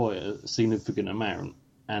Wars quite a significant amount,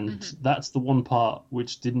 and that's the one part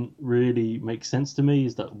which didn't really make sense to me,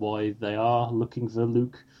 is that why they are looking for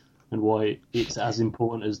Luke and why it's as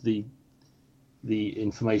important as the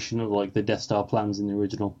information of like the Death Star plans in the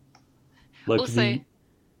original. Like Also,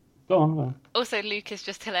 go on. also Luke is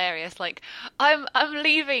just hilarious. Like, I'm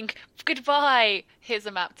leaving. Goodbye. Here's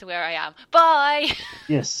a map to where I am. Bye.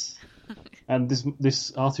 Yes, and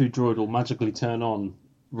this R2 droid will magically turn on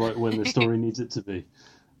right when the story needs it to be,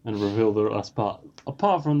 and reveal the last part.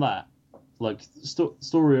 Apart from that, like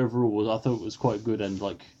story overall, I thought was quite good, and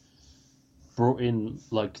like brought in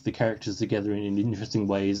like the characters together in interesting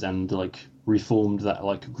ways, and like reformed that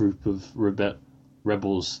like group of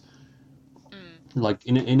rebels like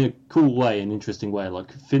in a cool way, an interesting way.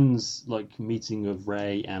 Like Finn's like meeting of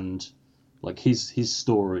Rey, and like his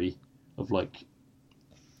story of like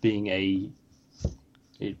being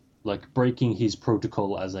like breaking his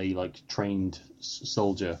protocol as a like trained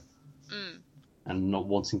soldier, and not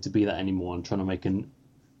wanting to be that anymore, and trying to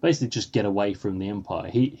basically just get away from the Empire.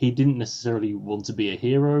 He didn't necessarily want to be a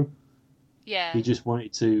hero. Yeah. He just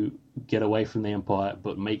wanted to get away from the Empire,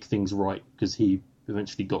 but make things right, because he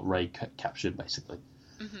eventually got Rey captured, basically.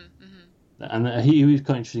 And he was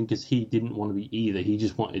quite interesting because he didn't want to be either. He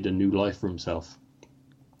just wanted a new life for himself.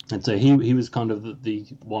 And so he was kind of the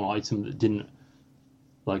one item that didn't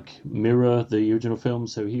like mirror the original film,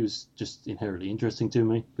 so he was just inherently interesting to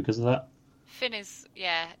me because of that. Finn is,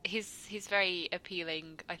 yeah, he's very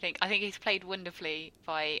appealing. I think he's played wonderfully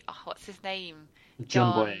by what's his name,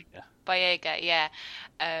 John Boyega. Boyega. Yeah,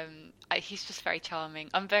 he's just very charming.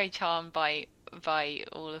 I'm very charmed by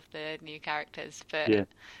all of the new characters, but Yeah.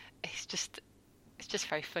 it's just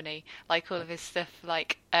very funny. Like all of his stuff.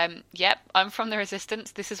 Like, yep, I'm from the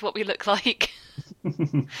Resistance. This is what we look like.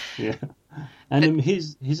 Yeah. And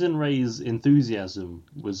his and Rey's enthusiasm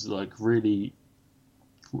was like really,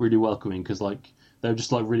 really welcoming, because like they were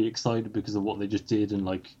just like really excited because of what they just did, and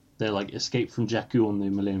like their like escape from Jakku on the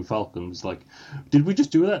Millennium Falcon was like, did we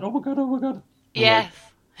just do that? Oh my god! Oh my god! And, Yes.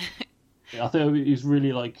 like, I think it was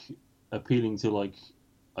really like appealing to like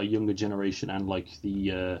a younger generation, and like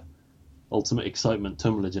the ultimate excitement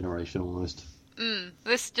Tumblr generation almost.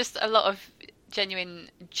 There's just a lot of genuine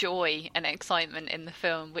joy and excitement in the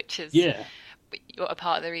film, which is Yeah. a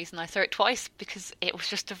part of the reason I saw it twice, because it was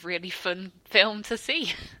just a really fun film to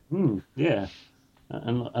see. Yeah.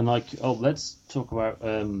 And like, let's talk about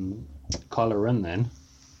Kylo Ren then.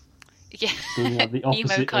 Yeah, So, the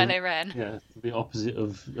opposite emo Kylo Ren. Yeah, the opposite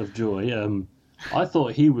of Joy. I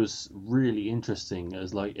thought he was really interesting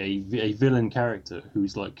as like a villain character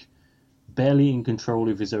who's like barely in control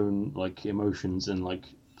of his own like emotions, and like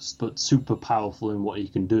but super powerful in what he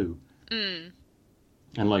can do.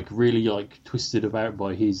 And like really like twisted about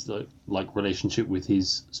by his like relationship with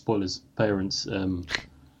his parents,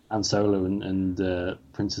 Han Solo and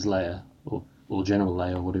Princess Leia, or General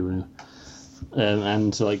Leia, or whatever.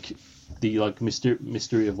 And like the like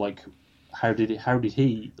mystery of like how did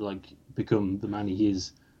he like become the man he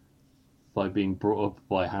is by being brought up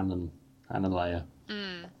by Han and Leia.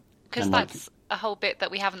 Because And, that's a whole bit that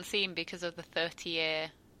we haven't seen because of the 30-year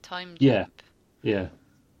time Yeah. jump. Yeah.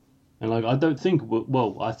 And like I don't think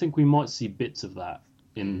I think we might see bits of that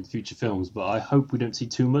in future films, but I hope we don't see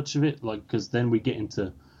too much of it, like, because then we get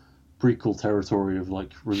into prequel territory of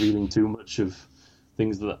like revealing too much of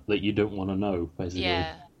things that you don't want to know, basically.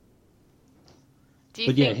 Yeah. Do you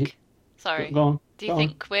But yeah, think? go, Sorry. go on, Do you go on.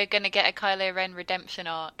 think we're gonna get a Kylo Ren redemption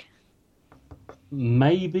arc?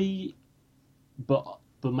 Maybe, but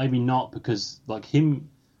maybe not, because like him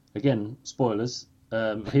again, spoilers.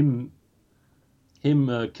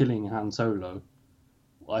 Him killing Han Solo,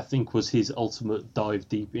 I think, was his ultimate dive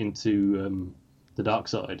deep into the dark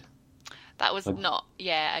side. That was Like, not,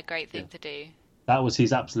 yeah, a great yeah, thing to do. that was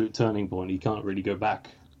his absolute turning point. He can't really go back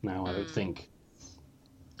now, I don't Mm. think,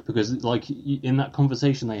 because like in that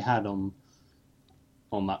conversation they had on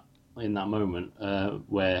that in that moment,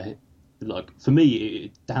 where like for me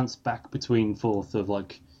it danced back between forth of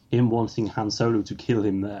like him wanting Han Solo to kill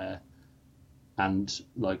him there, and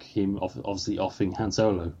like him obviously offing Han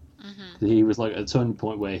Solo. Hmm. He was like at a turning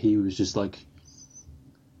point where he was just like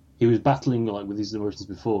he was battling like with his emotions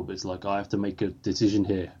before, but it's like I have to make a decision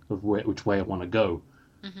here of which way I want to go,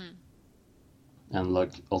 Hmm. and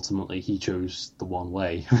like ultimately he chose the one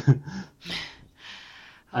way.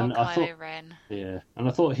 Oh, And I thought, Kylo Ren. yeah, and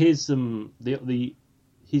I thought his the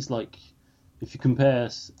he's like, if you compare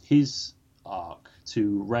his arc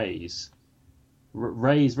to Ray's,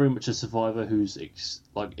 Ray is very much a survivor who's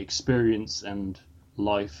like experience and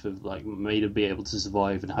life have like made her be able to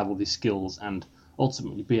survive and have all these skills and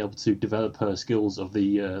ultimately be able to develop her skills of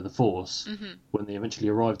the Force Hmm. when they eventually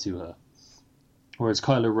arrive to her. Whereas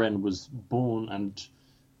Kylo Ren was born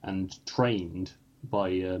and trained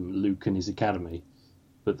by Luke and his academy,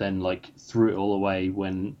 but then like threw it all away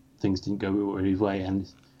when things didn't go his way,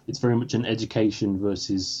 and it's very much an education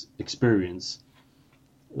versus experience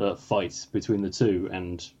fight between the two,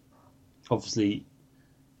 and obviously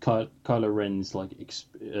Kylo Ren's like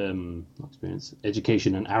not experience,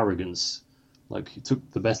 education and arrogance, like he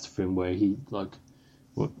took the best of him, where he like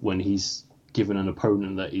when he's given an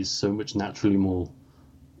opponent that is so much naturally more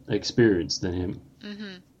experienced than him,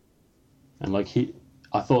 Hmm. and like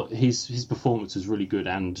I thought his performance was really good,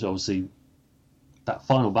 and obviously that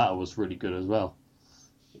final battle was really good as well.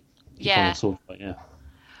 The final Yeah. sword fight, yeah.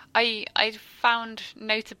 I found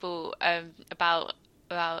notable about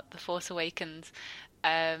The Force Awakens,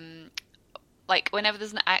 um, like whenever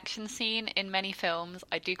there's an action scene in many films,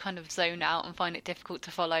 I do kind of zone out and find it difficult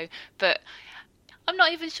to follow. But I'm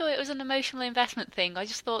not even sure it was an emotional investment thing. I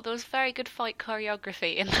just thought there was very good fight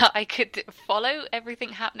choreography in that I could follow everything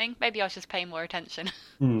happening. Maybe I was just paying more attention.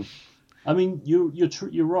 Hmm. I mean,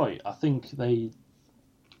 you're right. I think they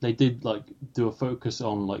did like do a focus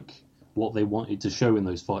on like what they wanted to show in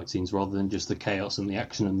those fight scenes rather than just the chaos and the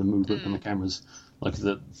action and the movement and the Mm, cameras, like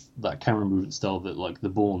that camera movement style that like the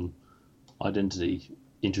Bourne identity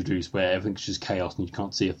introduced, where everything's just chaos and you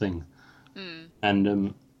can't see a thing. mm.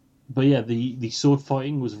 And but yeah, the sword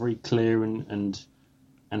fighting was very clear and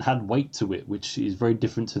had weight to it, which is very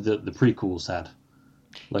different to the prequels had.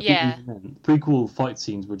 Like Yeah. even then, prequel fight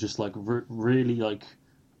scenes were just like really like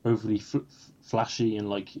overly flashy, and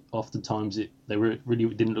like oftentimes they were really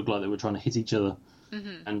didn't look like they were trying to hit each other.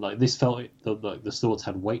 Hmm. And like this felt like the swords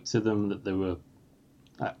had weight to them, that they were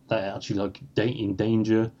they actually like in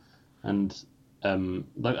danger, and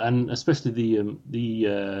like and especially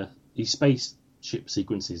the spaceship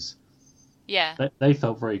sequences, Yeah. they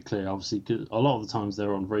felt very clear. Obviously, 'cause a lot of the times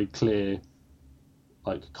they're on very clear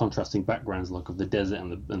like contrasting backgrounds, like of the desert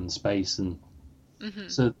and the space, and Hmm.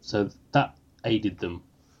 so that aided them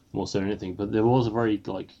more so than anything. But there was a very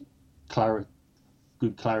like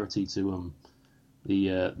good clarity to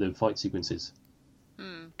the fight sequences.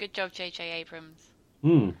 Mm. Good job, J.J. Abrams.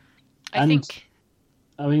 Mm. I And think.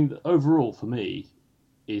 I mean, overall for me,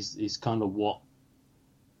 is kind of what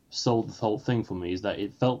sold the whole thing for me, is that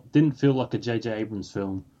it didn't feel like a J.J. Abrams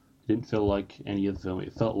film. It didn't feel like any other film.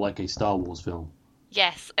 It felt like a Star Wars film.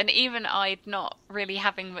 Yes, and even I not really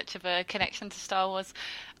having much of a connection to Star Wars,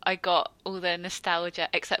 I got all the nostalgia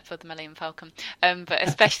except for the Millennium Falcon. But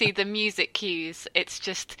especially the music cues.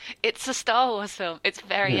 It's a Star Wars film. It's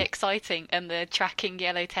very Yeah. exciting, and the tracking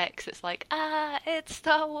yellow text. It's like it's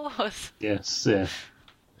Star Wars. Yes. Yeah.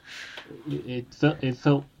 It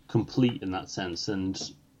felt complete in that sense, and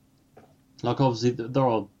like obviously there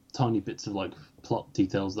are tiny bits of like plot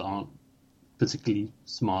details that aren't particularly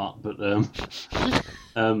smart, but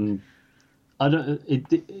um, I don't.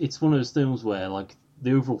 It's one of those films where like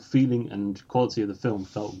the overall feeling and quality of the film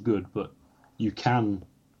felt good, but you can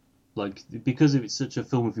like because of it's such a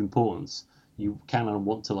film of importance, you can and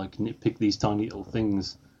want to like nitpick these tiny little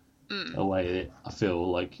things Mm, away. I feel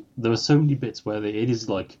like there are so many bits where it is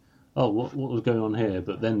like, oh, what was going on here?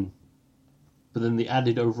 But then but then they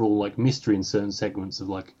added overall like mystery in certain segments of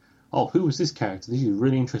like, oh, who was this character? This is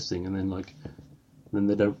really interesting, and then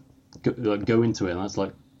they don't go into it, and that's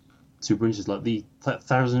like super interesting. Like the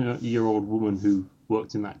 1,000-year-old woman who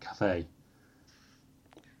worked in that cafe,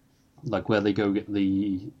 like where they go get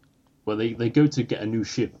they go to get a new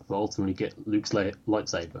ship, but ultimately get Luke's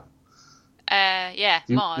lightsaber.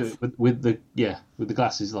 Mars. With the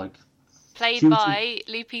glasses, like Played by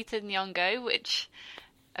Lupita Nyong'o, which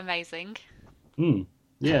amazing.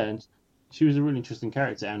 Yeah, and she was a really interesting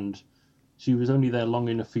character, and she was only there long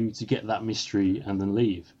enough for you to get that mystery and then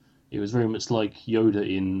leave. It was very much like Yoda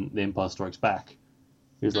in The Empire Strikes Back.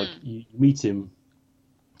 It was like you meet him,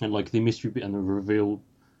 and like the mystery bit and the reveal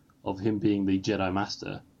of him being the Jedi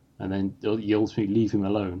Master, and then you ultimately leave him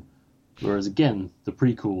alone. Whereas again, the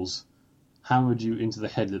prequels hammered you into the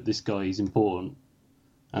head that this guy is important,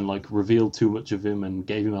 and like revealed too much of him and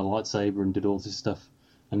gave him a lightsaber and did all this stuff,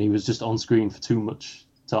 and he was just on screen for too much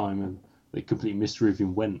time, and the complete mystery of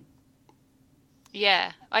him went.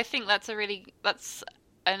 Yeah, I think that's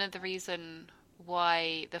another reason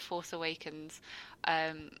why The Force Awakens,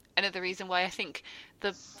 another reason why I think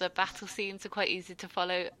the battle scenes are quite easy to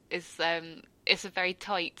follow is it's a very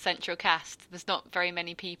tight central cast. There's not very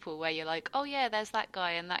many people where you're like, oh yeah, there's that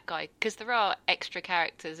guy and that guy, because there are extra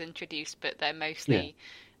characters introduced, but they're mostly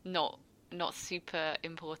not super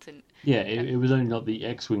important. Yeah, it was only like the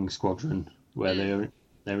X-wing squadron where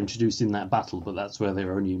they're introduced in that battle, but that's where they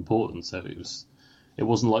were only important. So it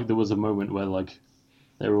wasn't like there was a moment where like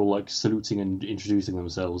they were all like saluting and introducing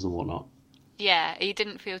themselves and whatnot. Yeah, you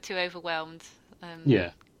didn't feel too overwhelmed.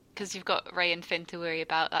 Because you've got Rey and Finn to worry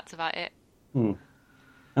about. That's about it. And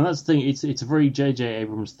that's the thing. It's a very J.J.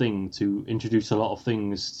 Abrams thing to introduce a lot of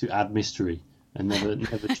things to add mystery and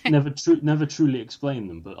never truly explain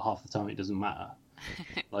them. But half the time it doesn't matter.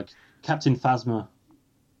 Like Captain Phasma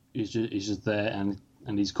is just there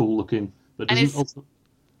and he's cool looking, but doesn't also.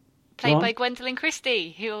 Played by Gwendolyn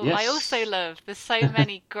Christie, who I also love. There's so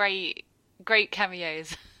many great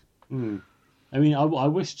cameos. I mean, I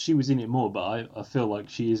wished she was in it more, but I feel like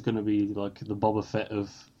she is going to be like the Boba Fett of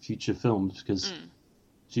future films, because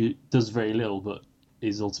she does very little, but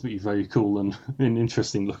is ultimately very cool and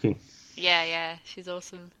interesting looking. Yeah, she's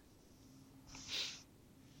awesome.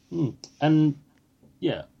 And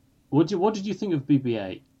yeah, what did you think of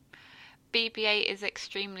BB-8? BB-8 is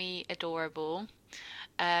extremely adorable.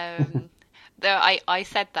 Though I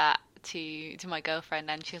said that to my girlfriend,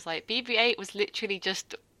 and she was like, BB-8 was literally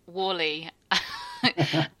just Wall-E.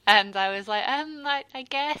 And I was like, I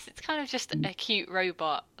guess it's kind of just a cute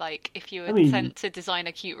robot. Like if you were sent to design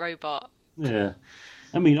a cute robot. Yeah,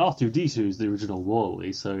 I mean R2-D2 is the original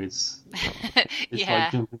Wall-E, so it's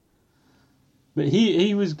like jumping. But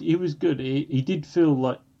he was good. He did feel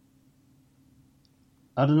like,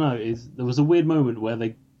 I don't know. There was a weird moment where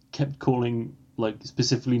they kept calling, like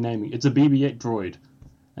specifically naming, it's a BB-8 droid,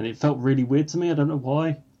 and it felt really weird to me. I don't know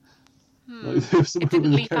why. Like, it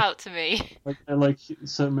didn't leap out to me. Like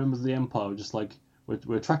certain members of the Empire were just like,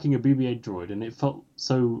 we're tracking a BB-8 droid, and it felt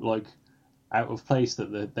so like out of place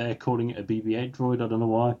that they're calling it a BB-8 droid. I don't know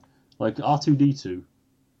why. Like R2-D2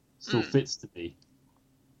 still fits to me,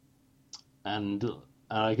 and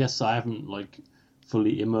I guess I haven't like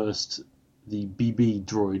fully immersed the BB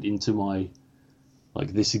droid into my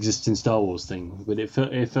like this exists in Star Wars thing, but it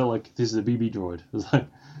felt like this is a BB droid. It was like,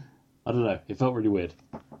 I don't know, it felt really weird.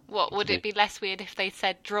 What would it be less weird if they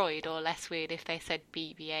said droid, or less weird if they said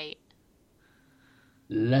BB-8?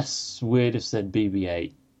 Less weird if said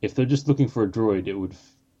BB-8. If they're just looking for a droid, it would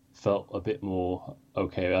felt a bit more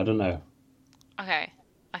okay. I don't know. Okay.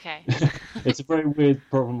 It's a very weird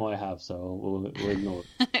problem I have, so we'll ignore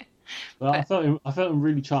it. But I felt him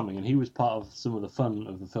really charming, and he was part of some of the fun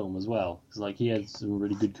of the film as well. Because like he had some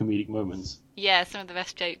really good comedic moments. Yeah, some of the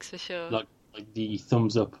best jokes for sure. Like the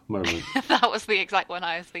thumbs up moment. That was the exact one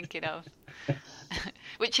I was thinking of.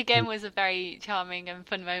 Which again was a very charming and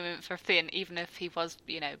fun moment for Finn, even if he was,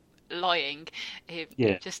 lying.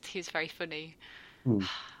 He's very funny.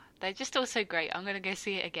 They're just all so great. I'm going to go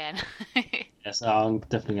see it again. Yes, I'm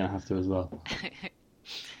definitely going to have to as well.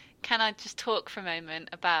 Can I just talk for a moment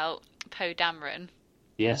about Poe Dameron?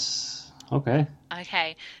 Yes. Okay.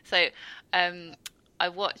 Okay. So, I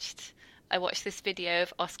watched this video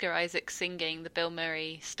of Oscar Isaac singing the Bill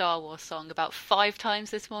Murray Star Wars song about 5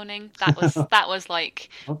 times this morning. That was like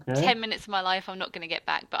 10 minutes of my life I'm not going to get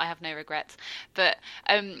back, but I have no regrets. But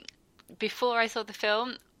before I saw the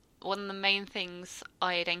film, one of the main things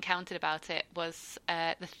I had encountered about it was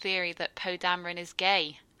the theory that Poe Dameron is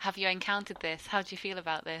gay. Have you encountered this? How do you feel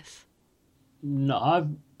about this? No,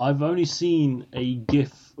 I've only seen a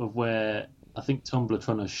GIF of where I think Tumblr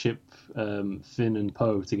trying to ship Finn and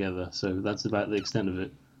Poe together, so that's about the extent of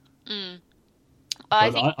it. Mm. Well, I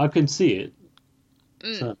But think I can see it.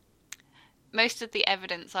 mm, So most of the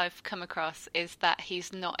evidence I've come across is that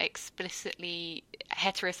he's not explicitly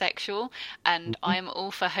heterosexual, and mhm. I'm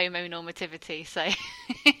all for homonormativity, so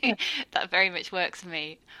Yeah, that very much works for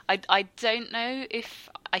me. I don't know if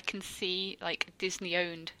I can see like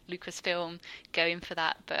Disney-owned Lucasfilm going for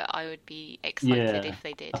that, but I would be excited yeah. if they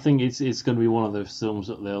I did. think it's going to be one of those films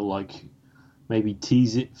that they'll like maybe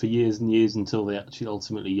tease it for years and years until they actually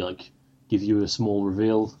ultimately like give you a small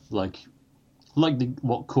reveal, like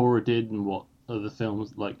what Cora did and what other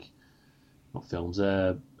films like not films,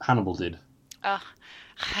 Hannibal did. Ah.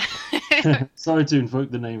 Sorry to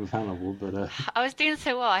invoke the name of Hannibal, but I was doing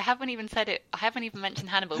so well. I haven't even said it. I haven't even mentioned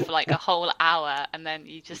Hannibal for like a whole hour, and then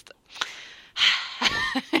you just.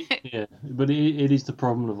 yeah, but it is the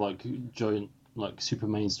problem of like giant, like super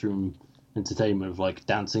mainstream entertainment of like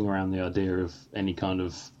dancing around the idea of any kind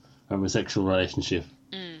of homosexual relationship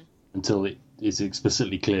Mm. until it is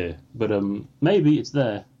explicitly clear. But maybe it's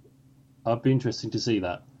there. I'd be interested to see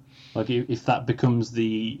that. Like if that becomes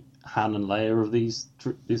the Han and Leia of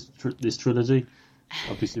this trilogy,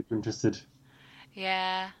 I'd be super interested.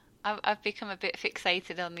 Yeah, I've become a bit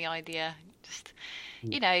fixated on the idea. Just,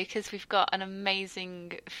 because we've got an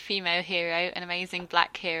amazing female hero, an amazing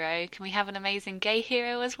black hero. Can we have an amazing gay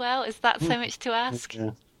hero as well? Is that so much to ask?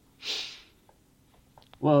 Yeah.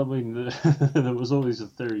 Well, I mean, there was always a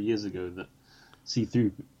theory years ago that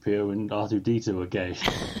C-3PO and R2-D2 are gay.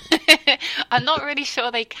 I'm not really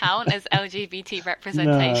sure they count as LGBT No,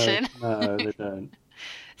 representation. no, they don't.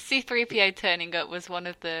 C3PO turning up was one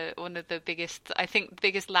of the biggest, I think,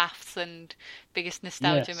 biggest laughs and biggest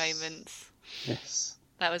nostalgia Yes, moments. yes,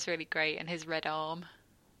 That was really great, and his red arm.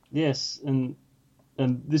 yes, and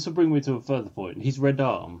this will bring me to a further point. His red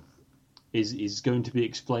arm is going to be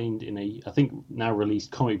explained in a, I think, now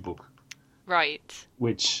released comic book. Right.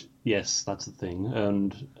 Which, yes, that's the thing,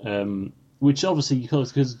 and which obviously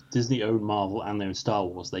because Disney own Marvel and they own Star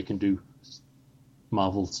Wars, they can do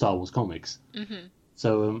Marvel Star Wars comics. Hmm.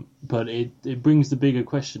 So, but it brings the bigger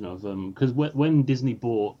question of because when Disney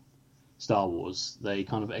bought Star Wars, they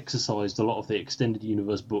kind of exercised a lot of the extended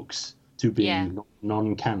universe books to Yeah. being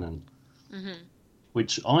non-canon, Hmm.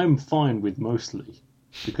 which I'm fine with mostly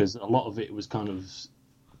because a lot of it was kind of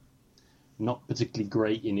not particularly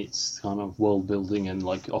great in its kind of world building, and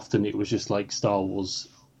like often it was just like Star Wars,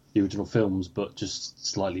 the original films, but just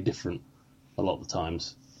slightly different a lot of the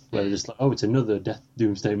times. Where they're Mm. just like, oh, it's another Death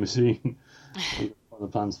Doomsday machine. We've got other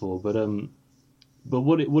plans for, but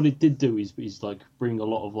what it did do is like bring a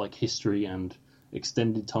lot of like history and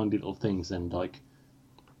extended tiny little things, and like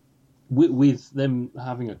with them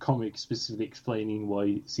having a comic specifically explaining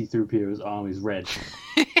why C-3PO's arm is red.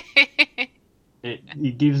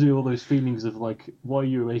 It gives me all those feelings of like why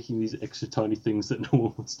you're making these extra tiny things that no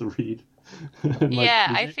one wants to read, and like Yeah,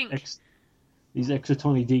 I think these extra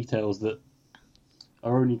tiny details that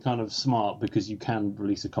are only kind of smart because you can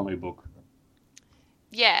release a comic book.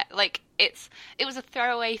 yeah, like it was a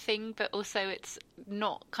throwaway thing, but also it's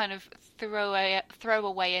not kind of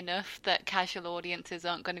throwaway enough that casual audiences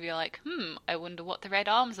aren't going to be like, I wonder what the red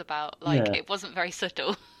arm's about. Like Yeah, it wasn't very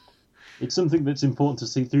subtle. it's something that's important to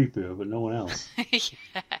C-3PO, but no one else.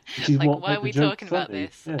 Yeah. Which is Like what why made are the we joke talking about funny.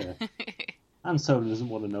 this? Yeah, Han Solo doesn't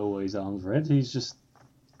want to know why his arm's red. He's just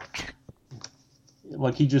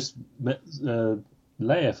like he just met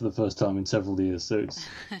Leia for the first time in several years. So it's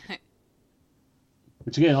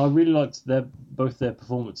which again I really liked both their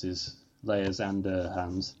performances, Leia's and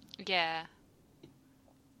Han's. Yeah.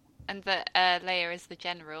 And the Leia is the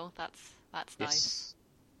general. That's nice. Yes.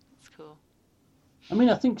 That's cool. I mean,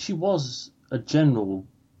 I think she was a general,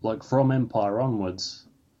 like from Empire onwards.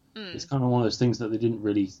 It's Mm. kind of one of those things that they didn't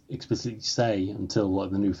really explicitly say until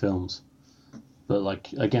like the new films. But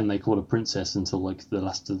like again, they called her princess until like the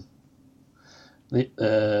last of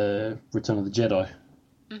the Return of the Jedi,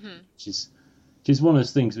 Mhm. which is one of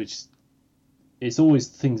those things which it's always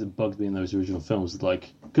things that bugged me in those original films,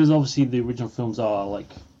 like because obviously the original films are like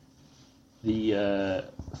the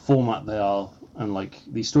format they are, and like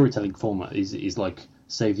the storytelling format is like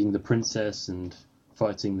saving the princess and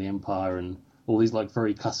fighting the Empire and all these like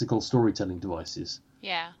very classical storytelling devices.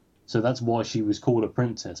 Yeah. So that's why she was called a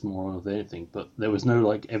princess more than anything. But there was no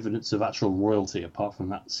like evidence of actual royalty apart from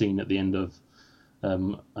that scene at the end of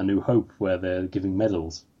A New Hope where they're giving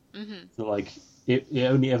medals. Mhm. So like it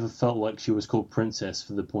only ever felt like she was called princess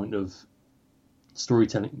for the point of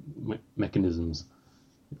storytelling mechanisms.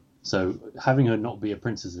 So having her not be a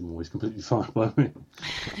princess anymore is completely fine by me.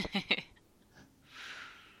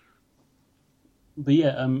 but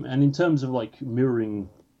yeah, and in terms of like mirroring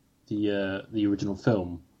the original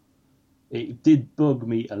film, it did bug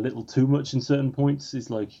me a little too much in certain points. It's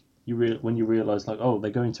like when you realize like, oh,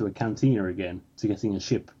 they're going to a cantina again to getting a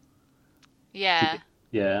ship. To Yeah. get,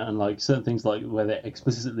 yeah, and like certain things like where they're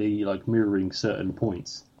explicitly like mirroring certain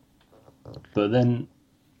points. But then,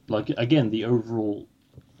 like again, the overall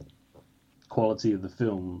quality of the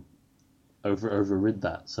film overrid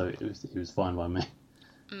that, so it was fine by me.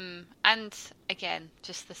 And again,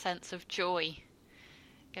 just the sense of joy.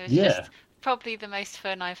 It was Yeah, just probably the most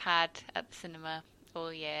fun I've had at the cinema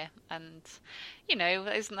all year. And,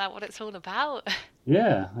 isn't that what it's all about?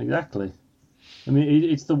 yeah, exactly. I mean,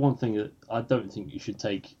 it's the one thing that I don't think you should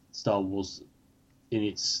take Star Wars in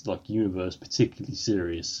its like universe particularly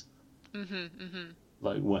serious.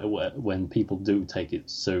 Like when people do take it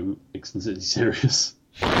so explicitly serious,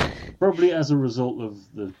 probably as a result of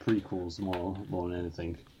the prequels more than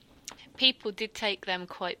anything. People did take them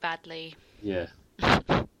quite badly. Yeah,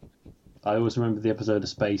 I always remember the episode of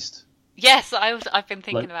Spaced. Yes, I've been Like,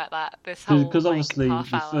 thinking about that this whole because obviously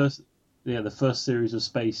half hour. the first series of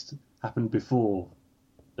Spaced happened before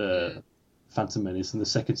Phantom Menace, and the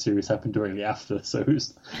second series happened directly after. So it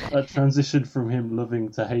was, that transition from him loving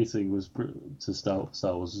to hating to Star Wars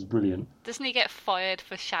was brilliant. Doesn't he get fired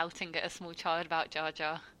for shouting at a small child about Jar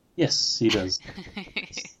Jar? Yes, he does.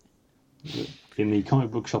 In the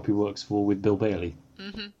comic book shop he works for with Bill Bailey.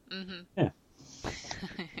 Yeah.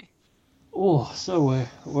 Oh, so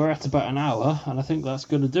we're at about an hour, and I think that's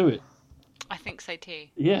going to do it. I think so too.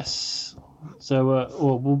 Yes. So,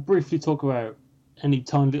 we'll briefly talk about any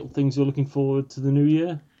tiny little things you're looking forward to the new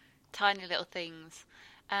year. Tiny little things.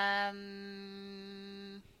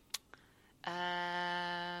 Um,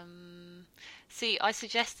 See, I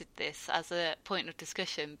suggested this as a point of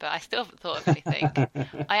discussion, but I still haven't thought of anything.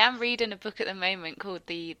 I am reading a book at the moment called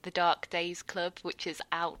The Dark Days Club, which is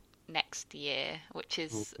out next year, which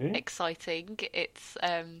is Okay. exciting. It's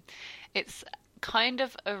kind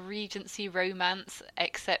of a Regency romance,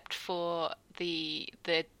 except for the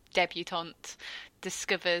debutante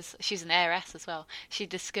discovers she's an heiress as well. She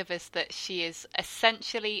discovers that she is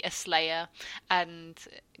essentially a slayer and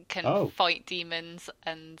can Oh. fight demons,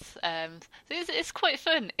 and so it's quite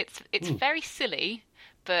fun. It's very silly,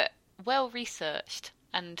 but well researched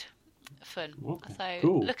and fun. Okay, So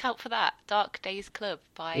cool. look out for that. Dark Days Club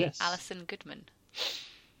by Yes. Alison Goodman.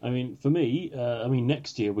 I mean, for me,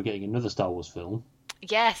 next year we're getting another Star Wars film,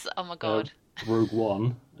 Yes. Oh my God. Rogue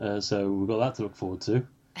One. So we've got that to look forward to.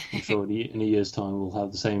 I'm sure in a year's time we'll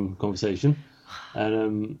have the same conversation.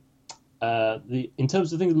 And in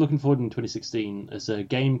terms of things looking forward in 2016, there's a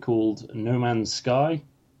game called No Man's Sky.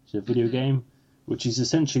 It's a video game, which is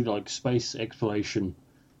essentially like space exploration,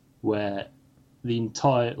 where the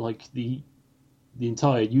entire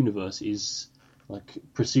universe is like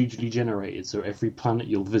procedurally generated. So every planet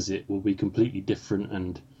you'll visit will be completely different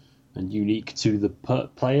and unique to the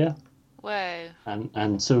player. Whoa.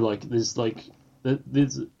 And so like there's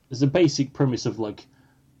a basic premise of like,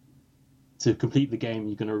 to complete the game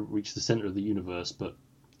you're going to reach the center of the universe, but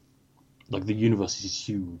like the universe is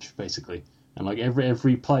huge basically, and like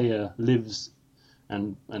every player lives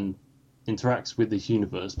and interacts with this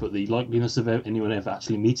universe, but the likeliness of anyone ever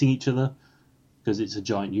actually meeting each other, because it's a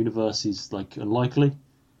giant universe, is like unlikely.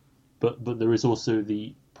 But there is also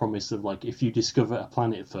the promise of like, if you discover a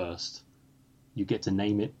planet first, you get to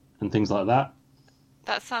name it and things like that.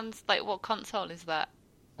 That sounds like, what console is that?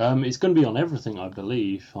 It's going to be on everything, I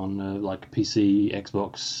believe, on like PC,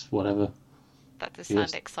 Xbox, whatever. That does Yes.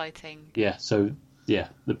 sound exciting. Yeah, so yeah,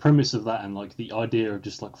 the premise of that and like the idea of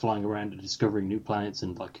just like flying around and discovering new planets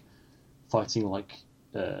and like fighting like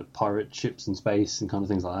pirate ships in space and kind of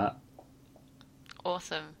things like that.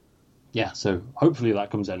 Awesome. Yeah, so hopefully that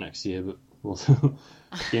comes out next year, but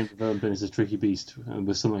game development is a tricky beast, and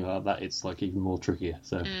with something like that, it's like even more trickier.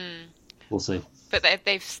 So we'll see. But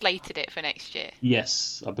they've slated it for next year.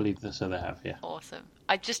 Yes, I believe so. They have. Yeah. Awesome.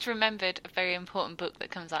 I just remembered a very important book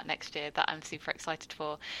that comes out next year that I'm super excited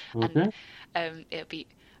for. Okay. And it'll be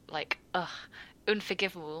like,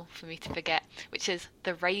 unforgivable for me to forget, which is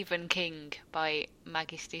The Raven King by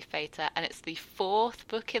Maggie Stiefvater, and it's the fourth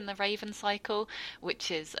book in the Raven cycle,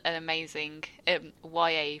 which is an amazing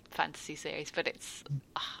YA fantasy series. But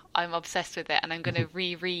I'm obsessed with it, and I'm going to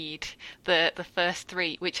reread the first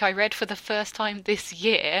three, which I read for the first time this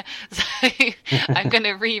year. So I'm going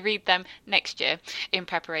to reread them next year in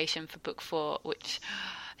preparation for book 4, which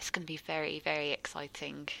is going to be very, very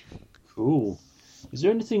exciting. Cool. Is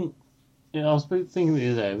there anything? Yeah, I was thinking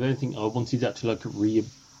the other day. Is there anything I wanted to actually like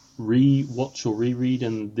re-watch or reread?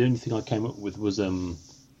 And the only thing I came up with was the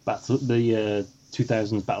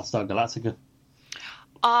 2000s Battlestar Galactica.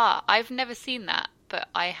 I've never seen that, but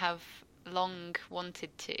I have long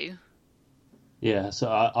wanted to. Yeah, so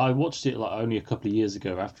I watched it like only a couple of years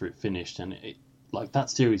ago after it finished, and like that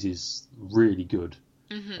series is really good.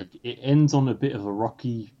 Hmm. Like, it ends on a bit of a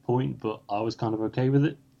rocky point, but I was kind of okay with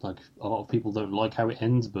it. Like a lot of people don't like how it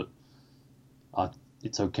ends, but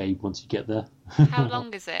it's okay once you get there. How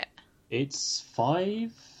long is it? It's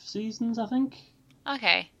 5 seasons, I think.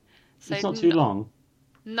 Okay, so It's not too long.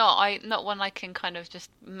 not one I can kind of just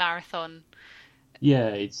marathon. Yeah,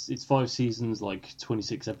 it's 5 seasons, like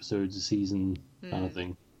 26 episodes a season, kind of Mm,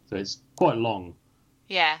 thing. So it's quite long,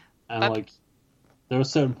 yeah, and but like there are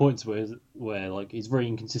certain points where like it's very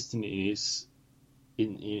inconsistent in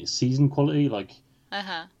its season quality. Like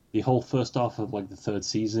uh-huh. the whole first half of like the third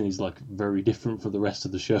season is like very different from the rest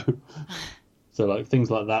of the show. So like things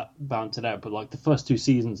like that balance it out. But like the first 2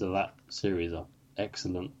 seasons of that series are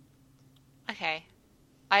excellent. Okay.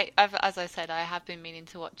 As I said, I have been meaning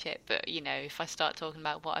to watch it, but if I start talking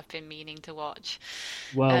about what I've been meaning to watch,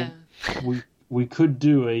 Well, um, we could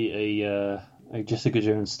do a Jessica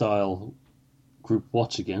Jones style group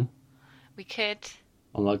watch again we could.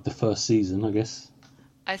 on like the first season, I guess.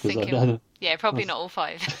 I was Because I thinking, don't. yeah, probably not all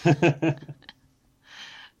five.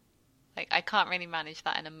 Like, I can't really manage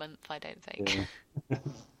that in a month, I don't think. Yeah.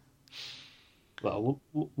 Well,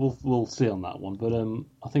 we'll see on that one. But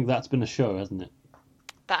I think that's been a show, hasn't it?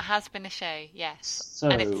 That has been a show, yes.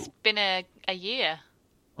 And So it's been a year.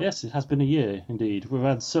 yes, it has been a year indeed. We've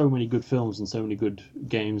had so many good films and so many good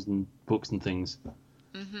games and books and things.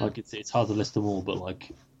 Hmm. Like it's hard to list them all, but like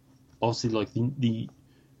obviously like the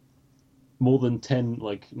more than 10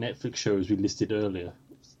 like Netflix shows we listed earlier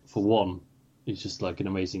for one is just like an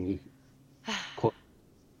amazing qu-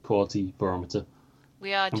 quality barometer.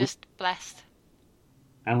 We are And we, just blessed.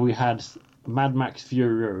 and we had Mad Max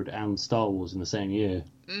Fury Road and Star Wars in the same year.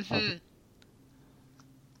 Hmm.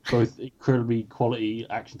 Both incredibly quality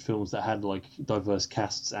action films that had like diverse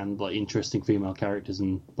casts and like interesting female characters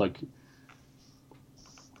and like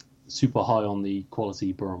super high on the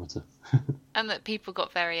quality barometer. And that people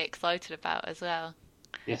got very excited about as well.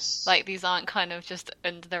 Yes. Like, these aren't kind of just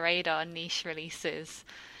under the radar niche releases.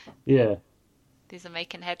 Yeah. These are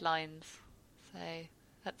making headlines. So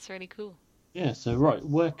that's really cool. Yeah, so right,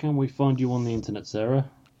 where can we find you on the internet, Sarah?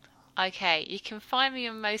 Okay, you can find me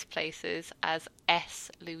in most places as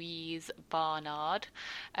S. Louise Barnard.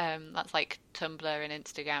 That's like Tumblr and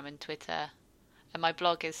Instagram and Twitter. And my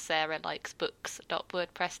blog is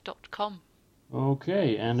sarahlikesbooks.wordpress.com.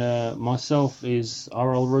 Okay, and myself is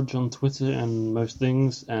RL Rudge on Twitter and most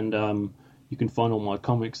things, and you can find all my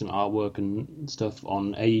comics and artwork and stuff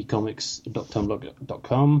on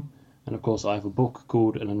aecomics.tumblr.com. And of course, I have a book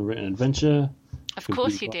called An Unwritten Adventure. Of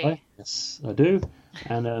course you do. Yes, I do.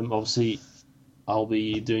 And obviously, I'll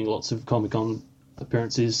be doing lots of Comic Con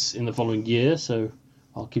appearances in the following year, so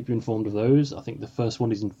I'll keep you informed of those. I think the first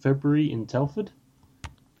one is in February in Telford.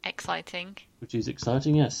 Exciting. Which is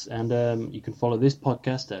exciting, yes. And you can follow this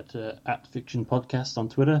podcast at Fiction Podcast on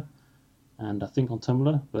Twitter, and I think on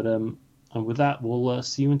Tumblr. But and with that, we'll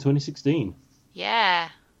see you in 2016. Yeah.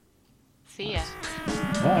 See ya.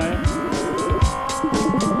 Bye.